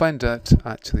 We can find out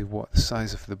actually what the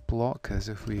size of the block is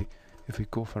if we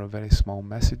go for a very small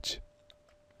message.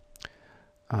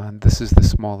 And this is the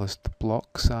smallest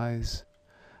block size,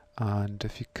 and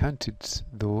if you counted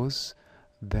those,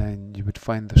 then you would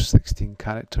find there's 16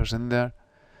 characters in there.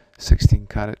 16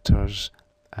 characters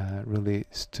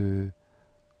relates to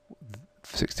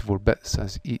 64 bits,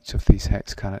 as each of these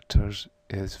hex characters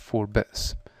is 4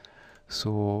 bits.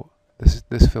 So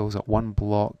this fills up one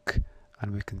block,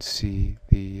 and we can see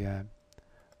the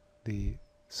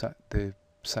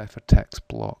ciphertext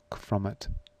block from it.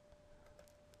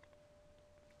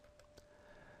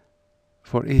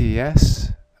 For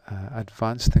AES,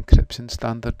 Advanced Encryption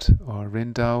Standard, or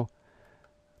RAINDAL,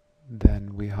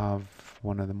 then we have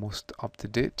one of the most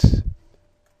up-to-date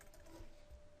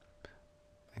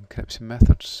encryption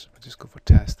methods. We'll just go for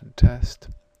test and test.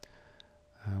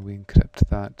 We encrypt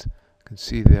that. You can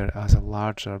see there as a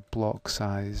larger block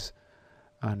size,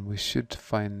 and we should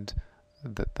find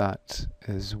that that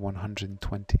is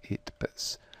 128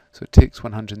 bits. So it takes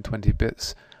 120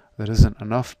 bits. There isn't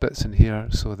enough bits in here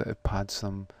so that it pads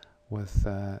them with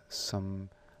some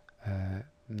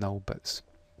null bits.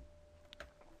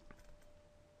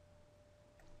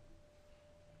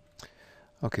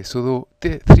 Okay, so though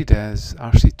 3DES,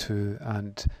 RC2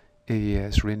 and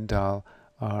AES RAINDAL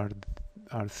are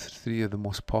three of the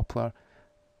most popular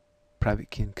private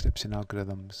key encryption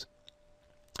algorithms.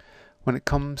 When it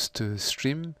comes to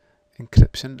stream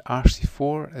encryption,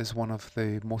 RC4 is one of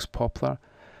the most popular,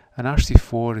 and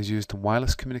RC4 is used in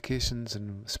wireless communications,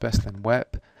 and especially in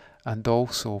web, and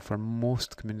also for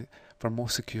most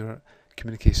secure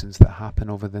communications that happen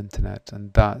over the internet,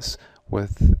 and that's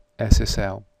with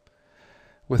SSL.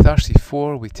 With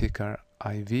RC4 we take our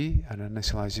IV, an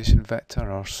initialization vector,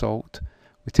 or salt,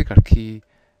 we take our key,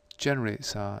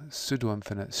 generates a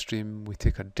pseudo-infinite stream, we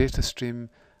take our data stream,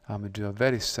 and we do a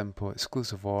very simple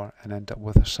exclusive OR and end up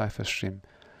with a cipher stream.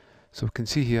 So we can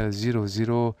see here 0,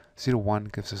 0, 0, 1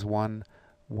 gives us 1,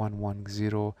 1, 1,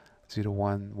 0, 0,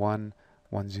 1, 1,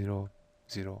 1, 0,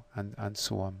 0, and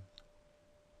so on.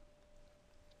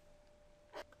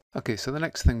 Okay, so the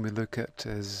next thing we look at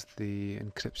is the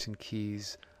encryption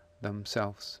keys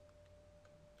themselves.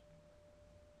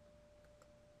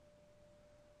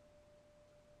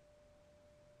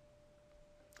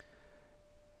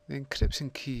 The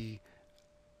encryption key,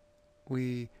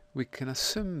 we can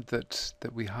assume that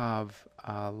we have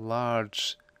a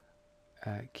large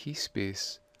key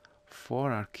space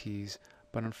for our keys,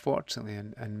 but unfortunately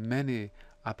in many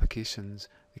applications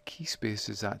the key space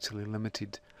is actually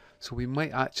limited. So we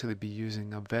might actually be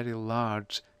using a very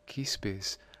large key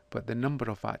space, but the number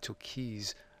of actual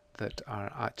keys that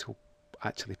are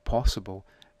actually possible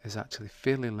is actually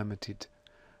fairly limited.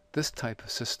 This type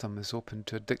of system is open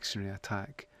to a dictionary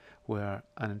attack, where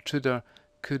an intruder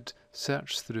could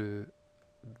search through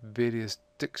various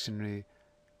dictionary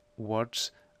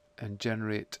words and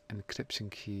generate encryption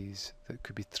keys that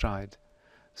could be tried.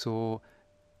 So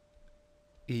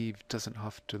Eve doesn't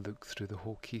have to look through the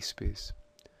whole key space.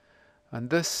 And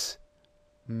this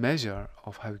measure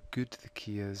of how good the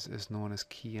key is known as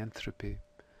key entropy.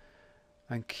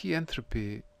 And key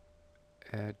entropy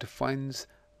defines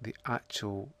the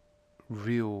actual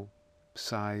real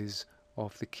size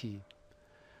of the key.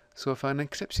 So if an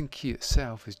encryption key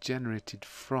itself is generated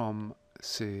from,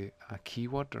 say, a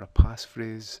keyword or a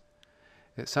passphrase,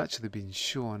 it's actually been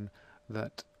shown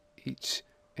that each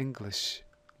English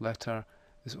letter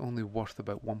is only worth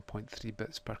about 1.3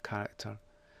 bits per character.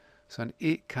 So an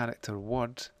 8-character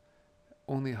word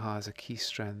only has a key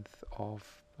strength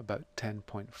of about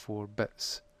 10.4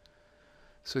 bits.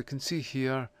 So you can see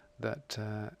here that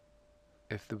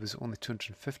if there was only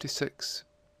 256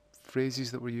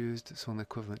 phrases that were used, it's only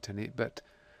equivalent to an 8-bit.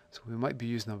 So we might be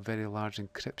using a very large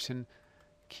encryption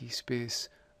key space,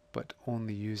 but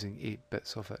only using 8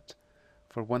 bits of it.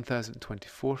 For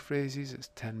 1024 phrases, it's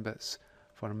 10 bits.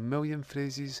 For 1,000,000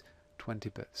 phrases, 20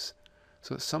 bits.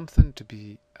 So it's something to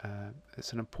be,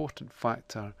 it's an important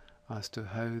factor as to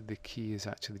how the key is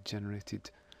actually generated.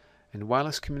 In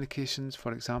wireless communications,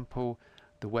 for example,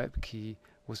 the web key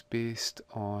was based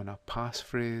on a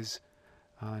passphrase,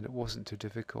 and it wasn't too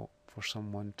difficult for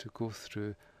someone to go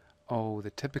through all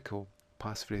the typical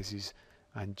passphrases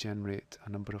and generate a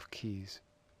number of keys.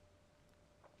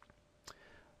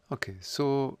 Okay,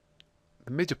 so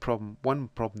the major problem, one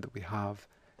problem that we have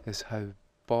is how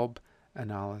Bob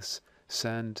and Alice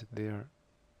send their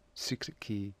secret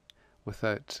key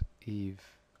without Eve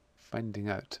finding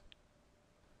out.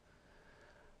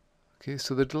 Okay,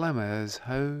 so the dilemma is,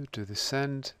 how do they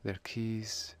send their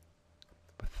keys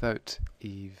without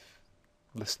Eve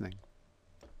listening?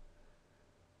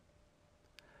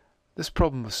 This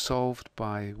problem was solved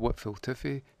by Whitfield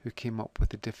Diffie, who came up with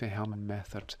the Diffie-Hellman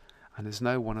method, and is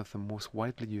now one of the most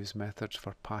widely used methods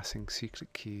for passing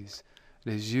secret keys.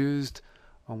 It is used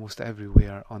almost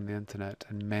everywhere on the internet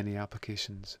in many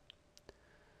applications.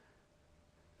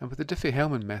 And with the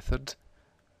Diffie-Hellman method,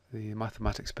 the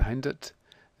mathematics behind it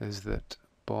is that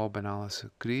Bob and Alice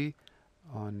agree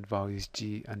on values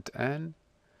g and n.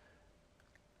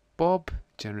 Bob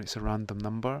generates a random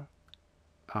number,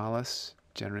 Alice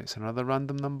generates another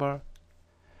random number,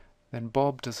 then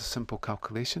Bob does a simple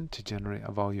calculation to generate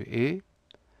a value a,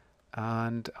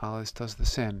 and Alice does the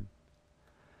same.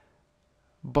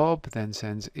 Bob then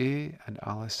sends a and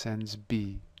Alice sends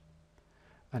b,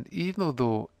 and even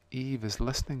though Eve is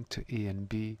listening to a and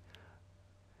b,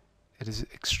 it is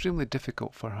extremely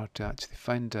difficult for her to actually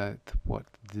find out what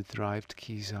the derived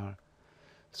keys are.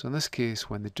 So in this case,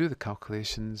 when they do the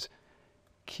calculations,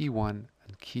 key 1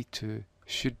 and key 2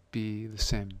 should be the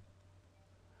same.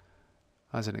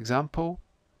 As an example,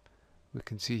 we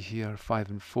can see here 5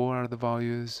 and 4 are the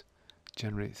values,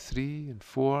 generate 3 and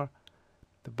 4.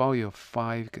 The value of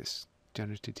 5 gets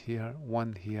generated here,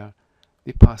 1 here.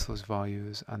 They pass those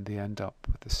values and they end up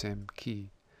with the same key.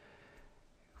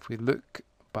 If we look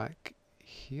back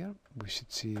here, we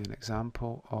should see an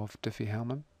example of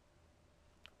Diffie-Hellman.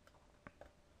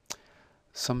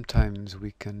 Sometimes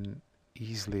we can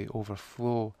easily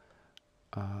overflow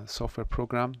a software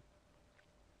program.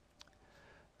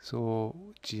 So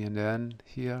G and N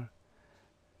here,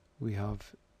 we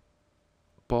have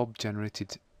Bob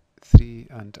generated 3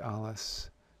 and Alice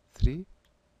 3.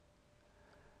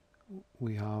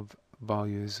 We have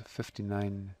values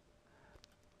 59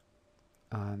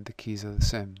 and the keys are the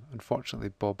same.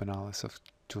 Unfortunately, Bob and Alice have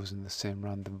chosen the same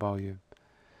random value.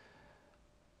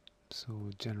 So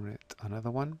generate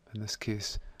another one, in this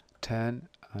case 10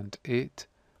 and 8,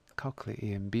 calculate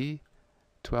A and B,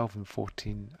 12 and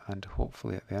 14, and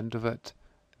hopefully at the end of it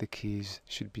the keys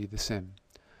should be the same.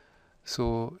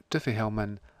 So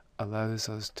Diffie-Hellman allows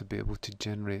us to be able to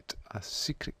generate a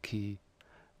secret key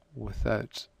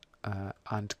without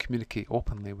and communicate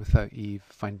openly without Eve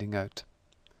finding out.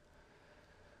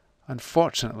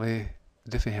 Unfortunately,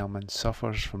 Diffie-Hellman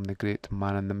suffers from the great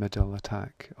man-in-the-middle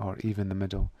attack, or Eve in the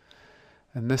middle.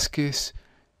 In this case,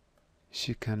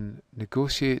 she can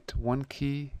negotiate one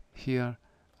key here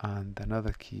and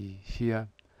another key here,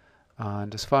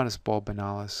 and as far as Bob and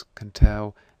Alice can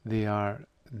tell, they are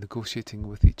negotiating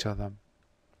with each other.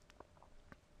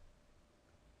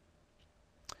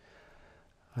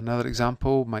 Another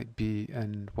example might be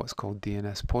in what's called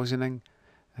DNS poisoning.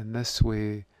 In this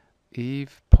way,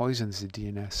 Eve poisons the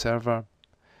DNS server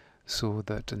so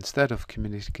that instead of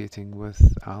communicating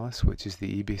with Alice, which is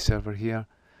the eBay server here,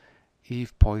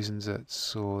 Eve poisons it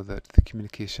so that the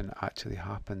communication actually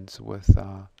happens with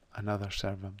another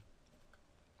server.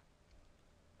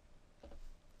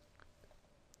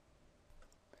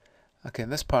 Okay, in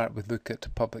this part we look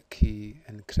at public key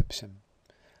encryption.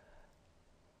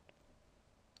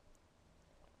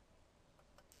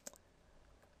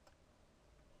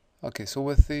 Okay, so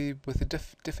with the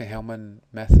Diffie-Hellman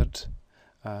method,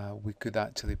 we could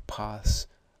actually pass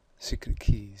secret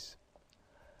keys.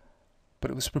 But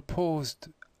it was proposed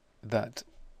that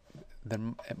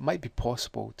it might be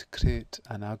possible to create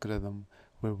an algorithm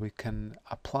where we can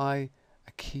apply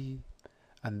a key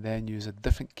and then use a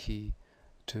different key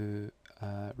to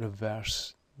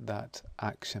reverse that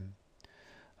action.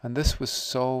 And this was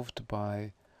solved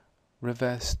by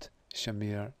Rivest,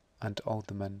 Shamir and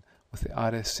Alderman with the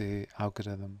RSA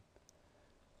algorithm.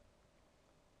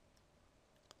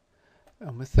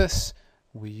 And with this,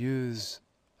 we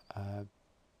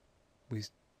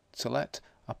select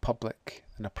a public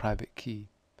and a private key.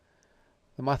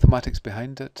 The mathematics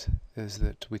behind it is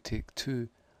that we take two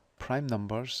prime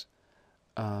numbers,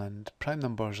 and prime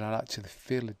numbers are actually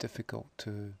fairly difficult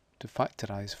to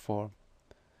factorize for.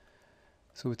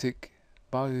 So we take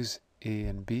values a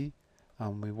and b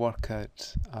and we work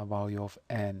out a value of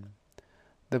n.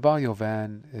 The value of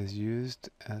n is used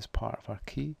as part of our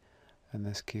key. In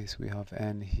this case we have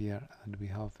n here and we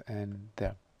have n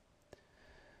there.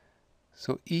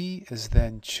 So E is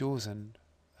then chosen.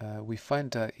 We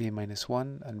find out a minus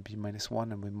 1 and b minus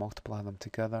 1 and we multiply them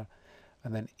together,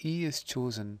 and then E is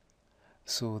chosen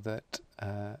so that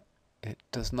it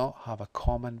does not have a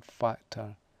common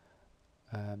factor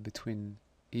between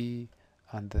E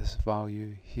and this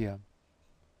value here.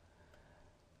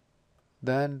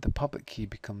 Then the public key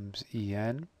becomes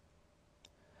EN,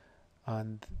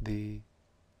 and the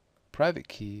private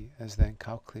key is then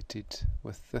calculated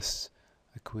with this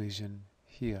equation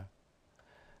here.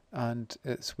 And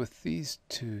it's with these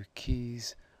two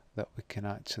keys that we can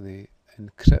actually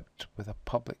encrypt with a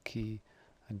public key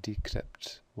and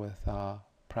decrypt with a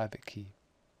private key.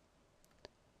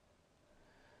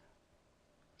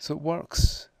 So it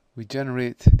works. We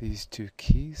generate these two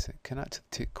keys. It can actually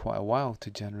take quite a while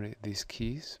to generate these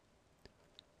keys,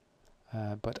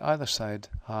 but either side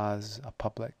has a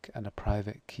public and a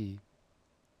private key.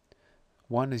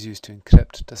 One is used to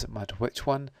encrypt, doesn't matter which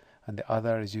one, and the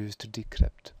other is used to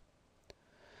decrypt.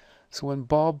 So when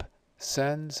Bob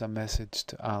sends a message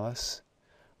to Alice,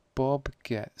 Bob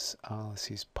gets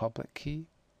Alice's public key.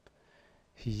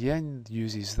 He then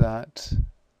uses that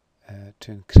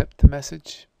to encrypt the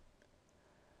message,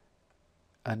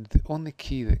 and the only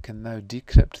key that can now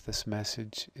decrypt this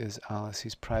message is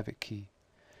Alice's private key.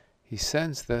 He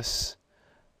sends this.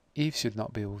 Eve should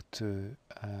not be able to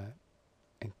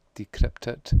decrypt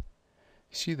it.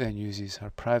 She then uses her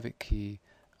private key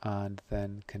and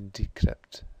then can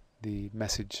decrypt the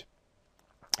message.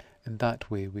 In that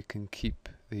way we can keep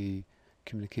the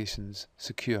communications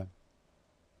secure.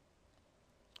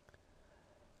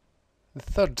 The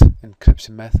third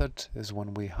encryption method is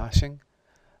one-way hashing,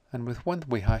 and with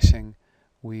one-way hashing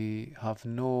we have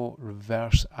no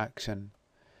reverse action.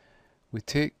 We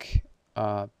take,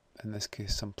 in this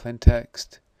case, some plain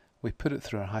text, we put it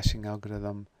through our hashing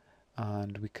algorithm,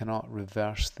 and we cannot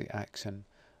reverse the action,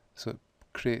 so it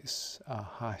creates a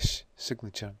hash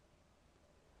signature.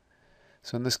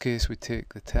 So in this case we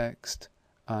take the text,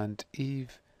 and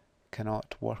Eve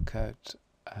cannot work out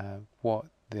what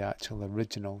the actual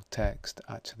original text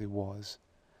actually was.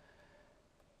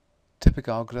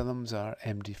 Typical algorithms are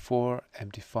MD4,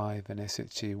 MD5 and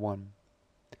SHA1.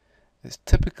 It's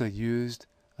typically used,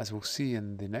 as we'll see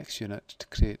in the next unit, to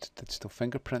create digital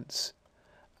fingerprints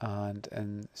and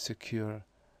in secure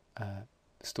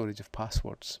storage of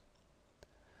passwords.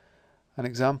 An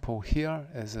example here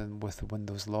is with the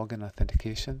Windows login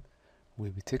authentication,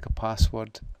 where we take a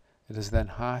password, it is then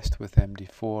hashed with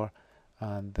MD4,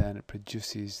 and then it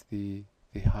produces the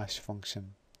hash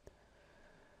function.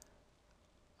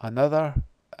 Another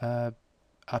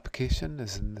application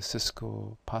is in the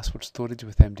Cisco password storage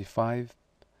with MD5,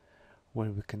 where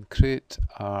we can create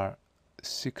our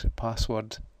secret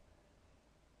password,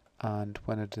 and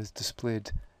when it is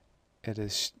displayed it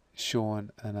is shown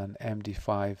in an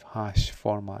MD5 hash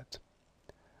format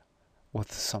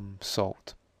with some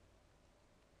salt.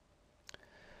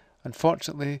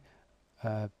 Unfortunately,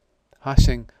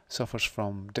 hashing suffers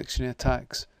from dictionary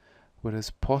attacks, where it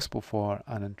is possible for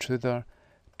an intruder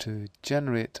to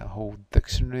generate a whole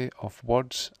dictionary of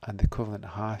words and the equivalent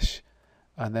hash,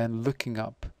 and then looking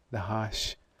up the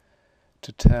hash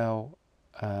to tell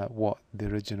what the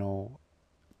original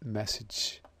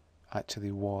message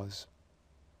actually was.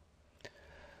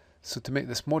 So to make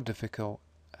this more difficult,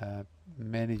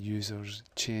 many users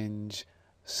change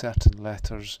certain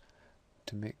letters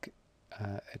to make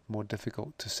it more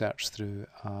difficult to search through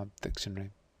a dictionary.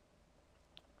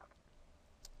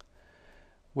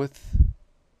 With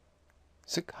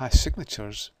hash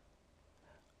signatures,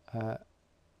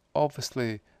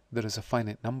 obviously there is a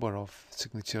finite number of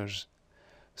signatures,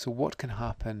 so what can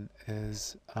happen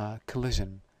is a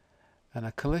collision, and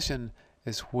a collision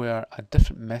is where a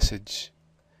different message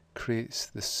creates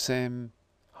the same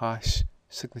hash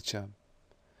signature,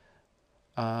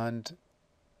 and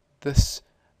this,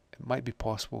 it might be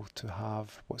possible to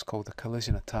have what's called a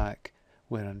collision attack,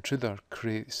 where an intruder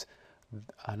creates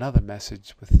another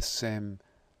message with the same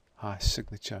hash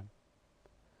signature.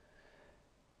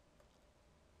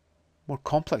 More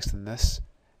complex than this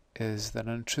is that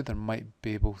an intruder might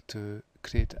be able to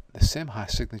create the same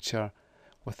hash signature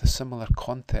with a similar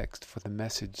context for the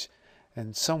message.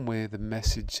 In some way the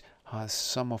message has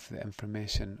some of the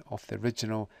information of the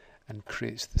original and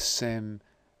creates the same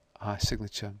hash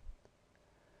signature.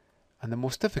 And the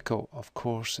most difficult, of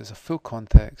course, is a full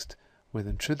context where the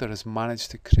intruder has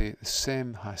managed to create the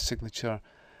same hash signature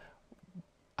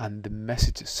and the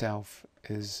message itself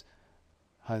has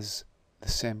the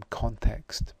same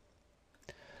context.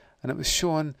 And it was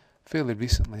shown fairly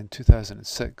recently in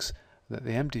 2006 that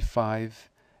the MD5,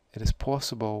 it is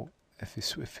possible if you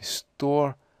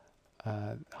store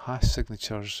hash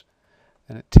signatures,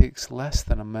 and it takes less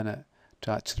than a minute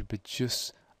to actually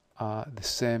produce the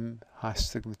same hash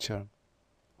signature.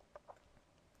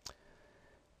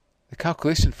 The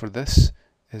calculation for this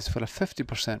is for a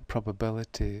 50%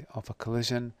 probability of a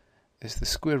collision is the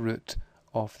square root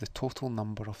of the total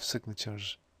number of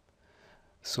signatures.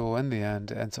 So in the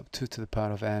end it ends up 2 to the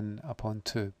power of n upon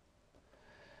 2.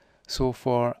 So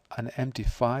for an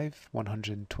MD5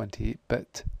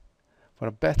 128-bit, for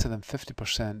a better than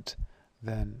 50%,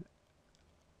 then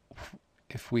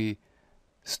if we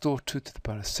store 2 to the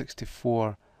power of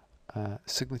 64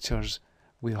 signatures,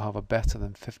 we'll have a better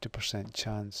than 50%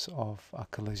 chance of a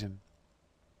collision.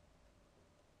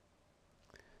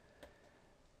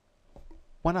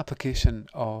 One application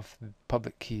of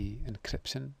public key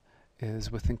encryption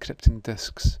is with encrypting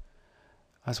disks.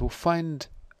 As we'll find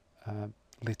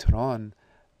later on,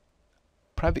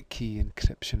 private key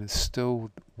encryption is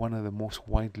still one of the most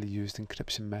widely used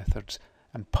encryption methods,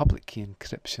 and public key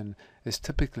encryption is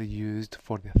typically used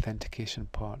for the authentication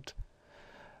part.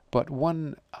 But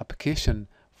one application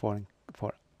for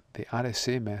the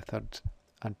RSA method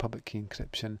and public key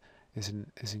encryption is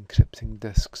encrypting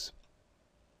disks.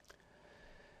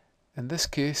 In this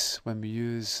case, when we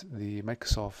use the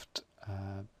Microsoft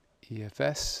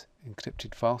EFS,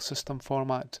 encrypted file system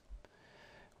format,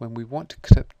 when we want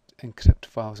to encrypt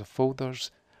files or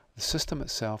folders, the system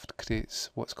itself creates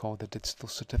what's called a digital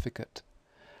certificate.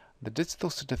 The digital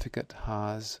certificate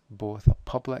has both a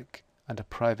public and a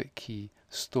private key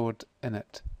stored in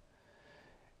it.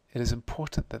 It is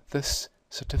important that this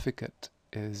certificate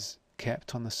is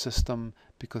kept on the system,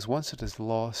 because once it is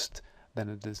lost, then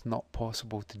it is not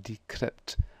possible to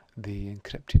decrypt the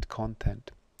encrypted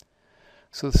content.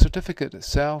 So the certificate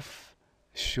itself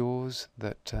shows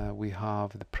that we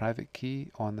have the private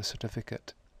key on the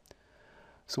certificate.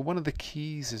 So one of the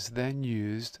keys is then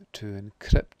used to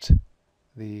encrypt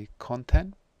the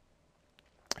content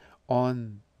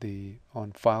on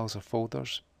files or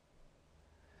folders.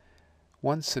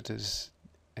 Once it is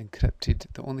encrypted,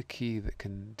 the only key that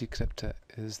can decrypt it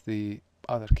is the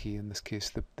other key, in this case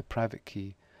the private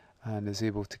key, and is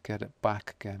able to get it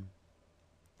back again.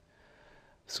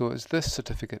 So it's this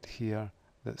certificate here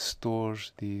that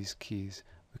stores these keys.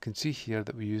 We can see here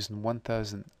that we're using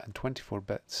 1024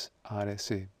 bits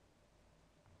RSA.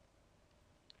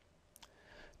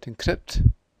 To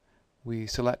encrypt, we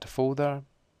select a folder,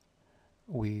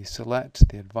 we select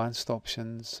the advanced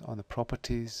options on the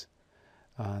properties,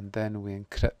 and then we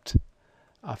encrypt,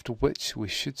 after which we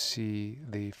should see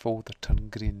the folder turn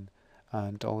green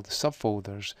and all the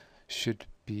subfolders should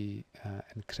be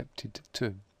encrypted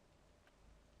too.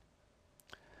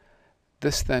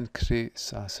 This then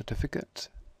creates a certificate,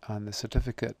 and the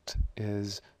certificate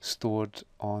is stored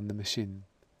on the machine.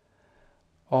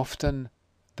 Often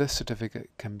this certificate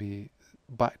can be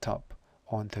backed up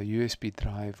onto a USB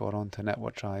drive or onto a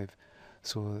network drive,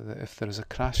 so that if there is a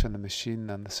crash on the machine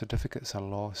and the certificates are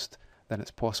lost, then it's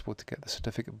possible to get the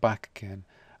certificate back again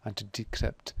and to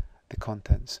decrypt the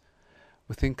contents.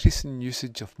 With the increasing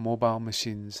usage of mobile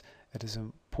machines, it is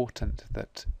important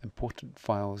that important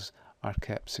files are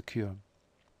kept secure.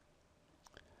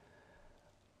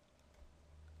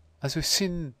 As we've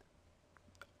seen,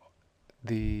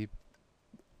 the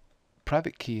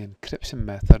private key encryption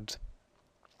method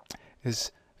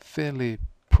is fairly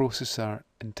processor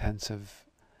intensive,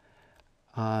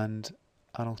 and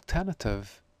an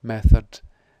alternative method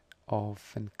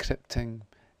of encrypting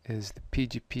is the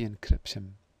PGP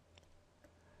encryption.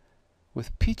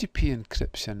 With PGP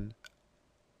encryption,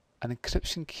 an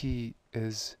encryption key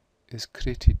is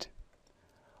created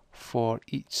for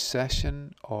each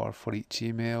session or for each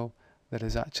email that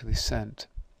is actually sent.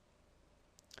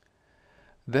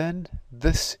 Then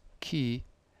this key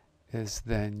is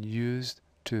then used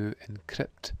to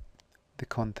encrypt the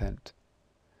content.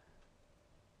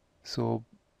 So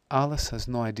Alice has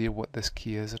no idea what this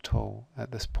key is at all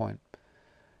at this point.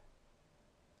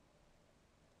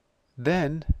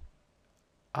 Then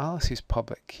Alice's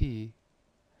public key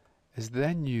is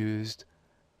then used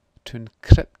to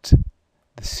encrypt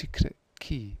the secret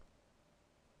key.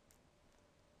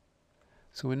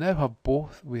 So we now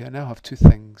have two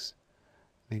things: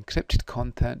 the encrypted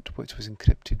content, which was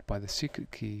encrypted by the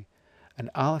secret key, and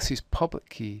Alice's public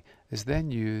key is then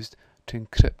used to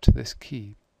encrypt this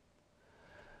key.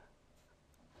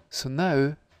 So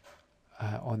now,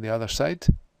 on the other side,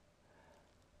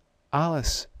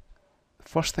 the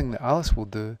first thing that Alice will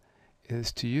do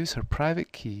is to use her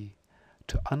private key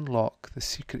to unlock the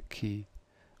secret key.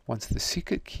 Once the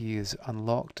secret key is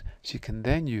unlocked, she can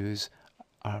then use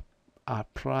a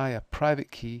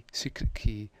private key, secret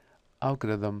key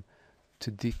algorithm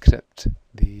to decrypt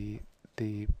the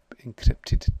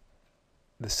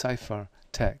cipher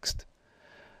text.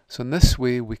 So in this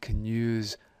way we can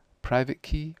use private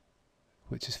key,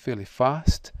 which is fairly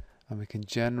fast and we can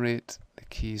generate the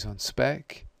keys on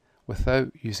spec without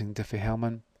using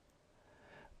Diffie-Hellman.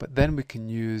 But then we can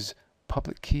use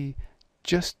public key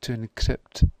just to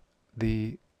encrypt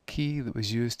the key that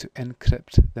was used to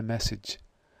encrypt the message.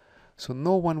 So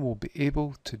no one will be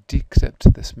able to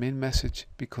decrypt this main message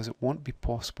because it won't be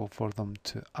possible for them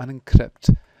to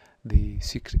unencrypt the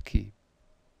secret key.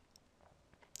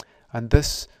 And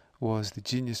this was the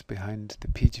genius behind the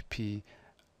PGP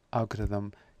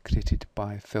algorithm created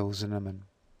by Phil Zinnerman.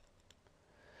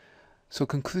 So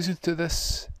conclusion to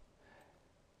this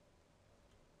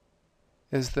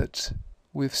is that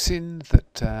we've seen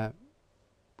that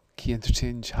key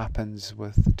interchange happens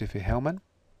with Diffie-Hellman,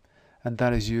 and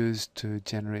that is used to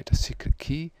generate a secret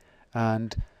key,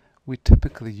 and we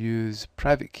typically use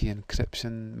private key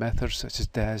encryption methods such as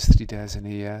DES, 3DES and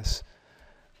AES,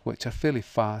 which are fairly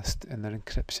fast in their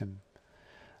encryption.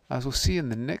 As we'll see in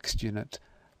the next unit,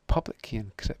 public key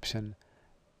encryption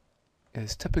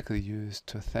is typically used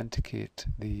to authenticate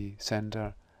the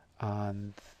sender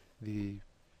and the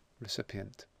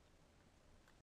recipient.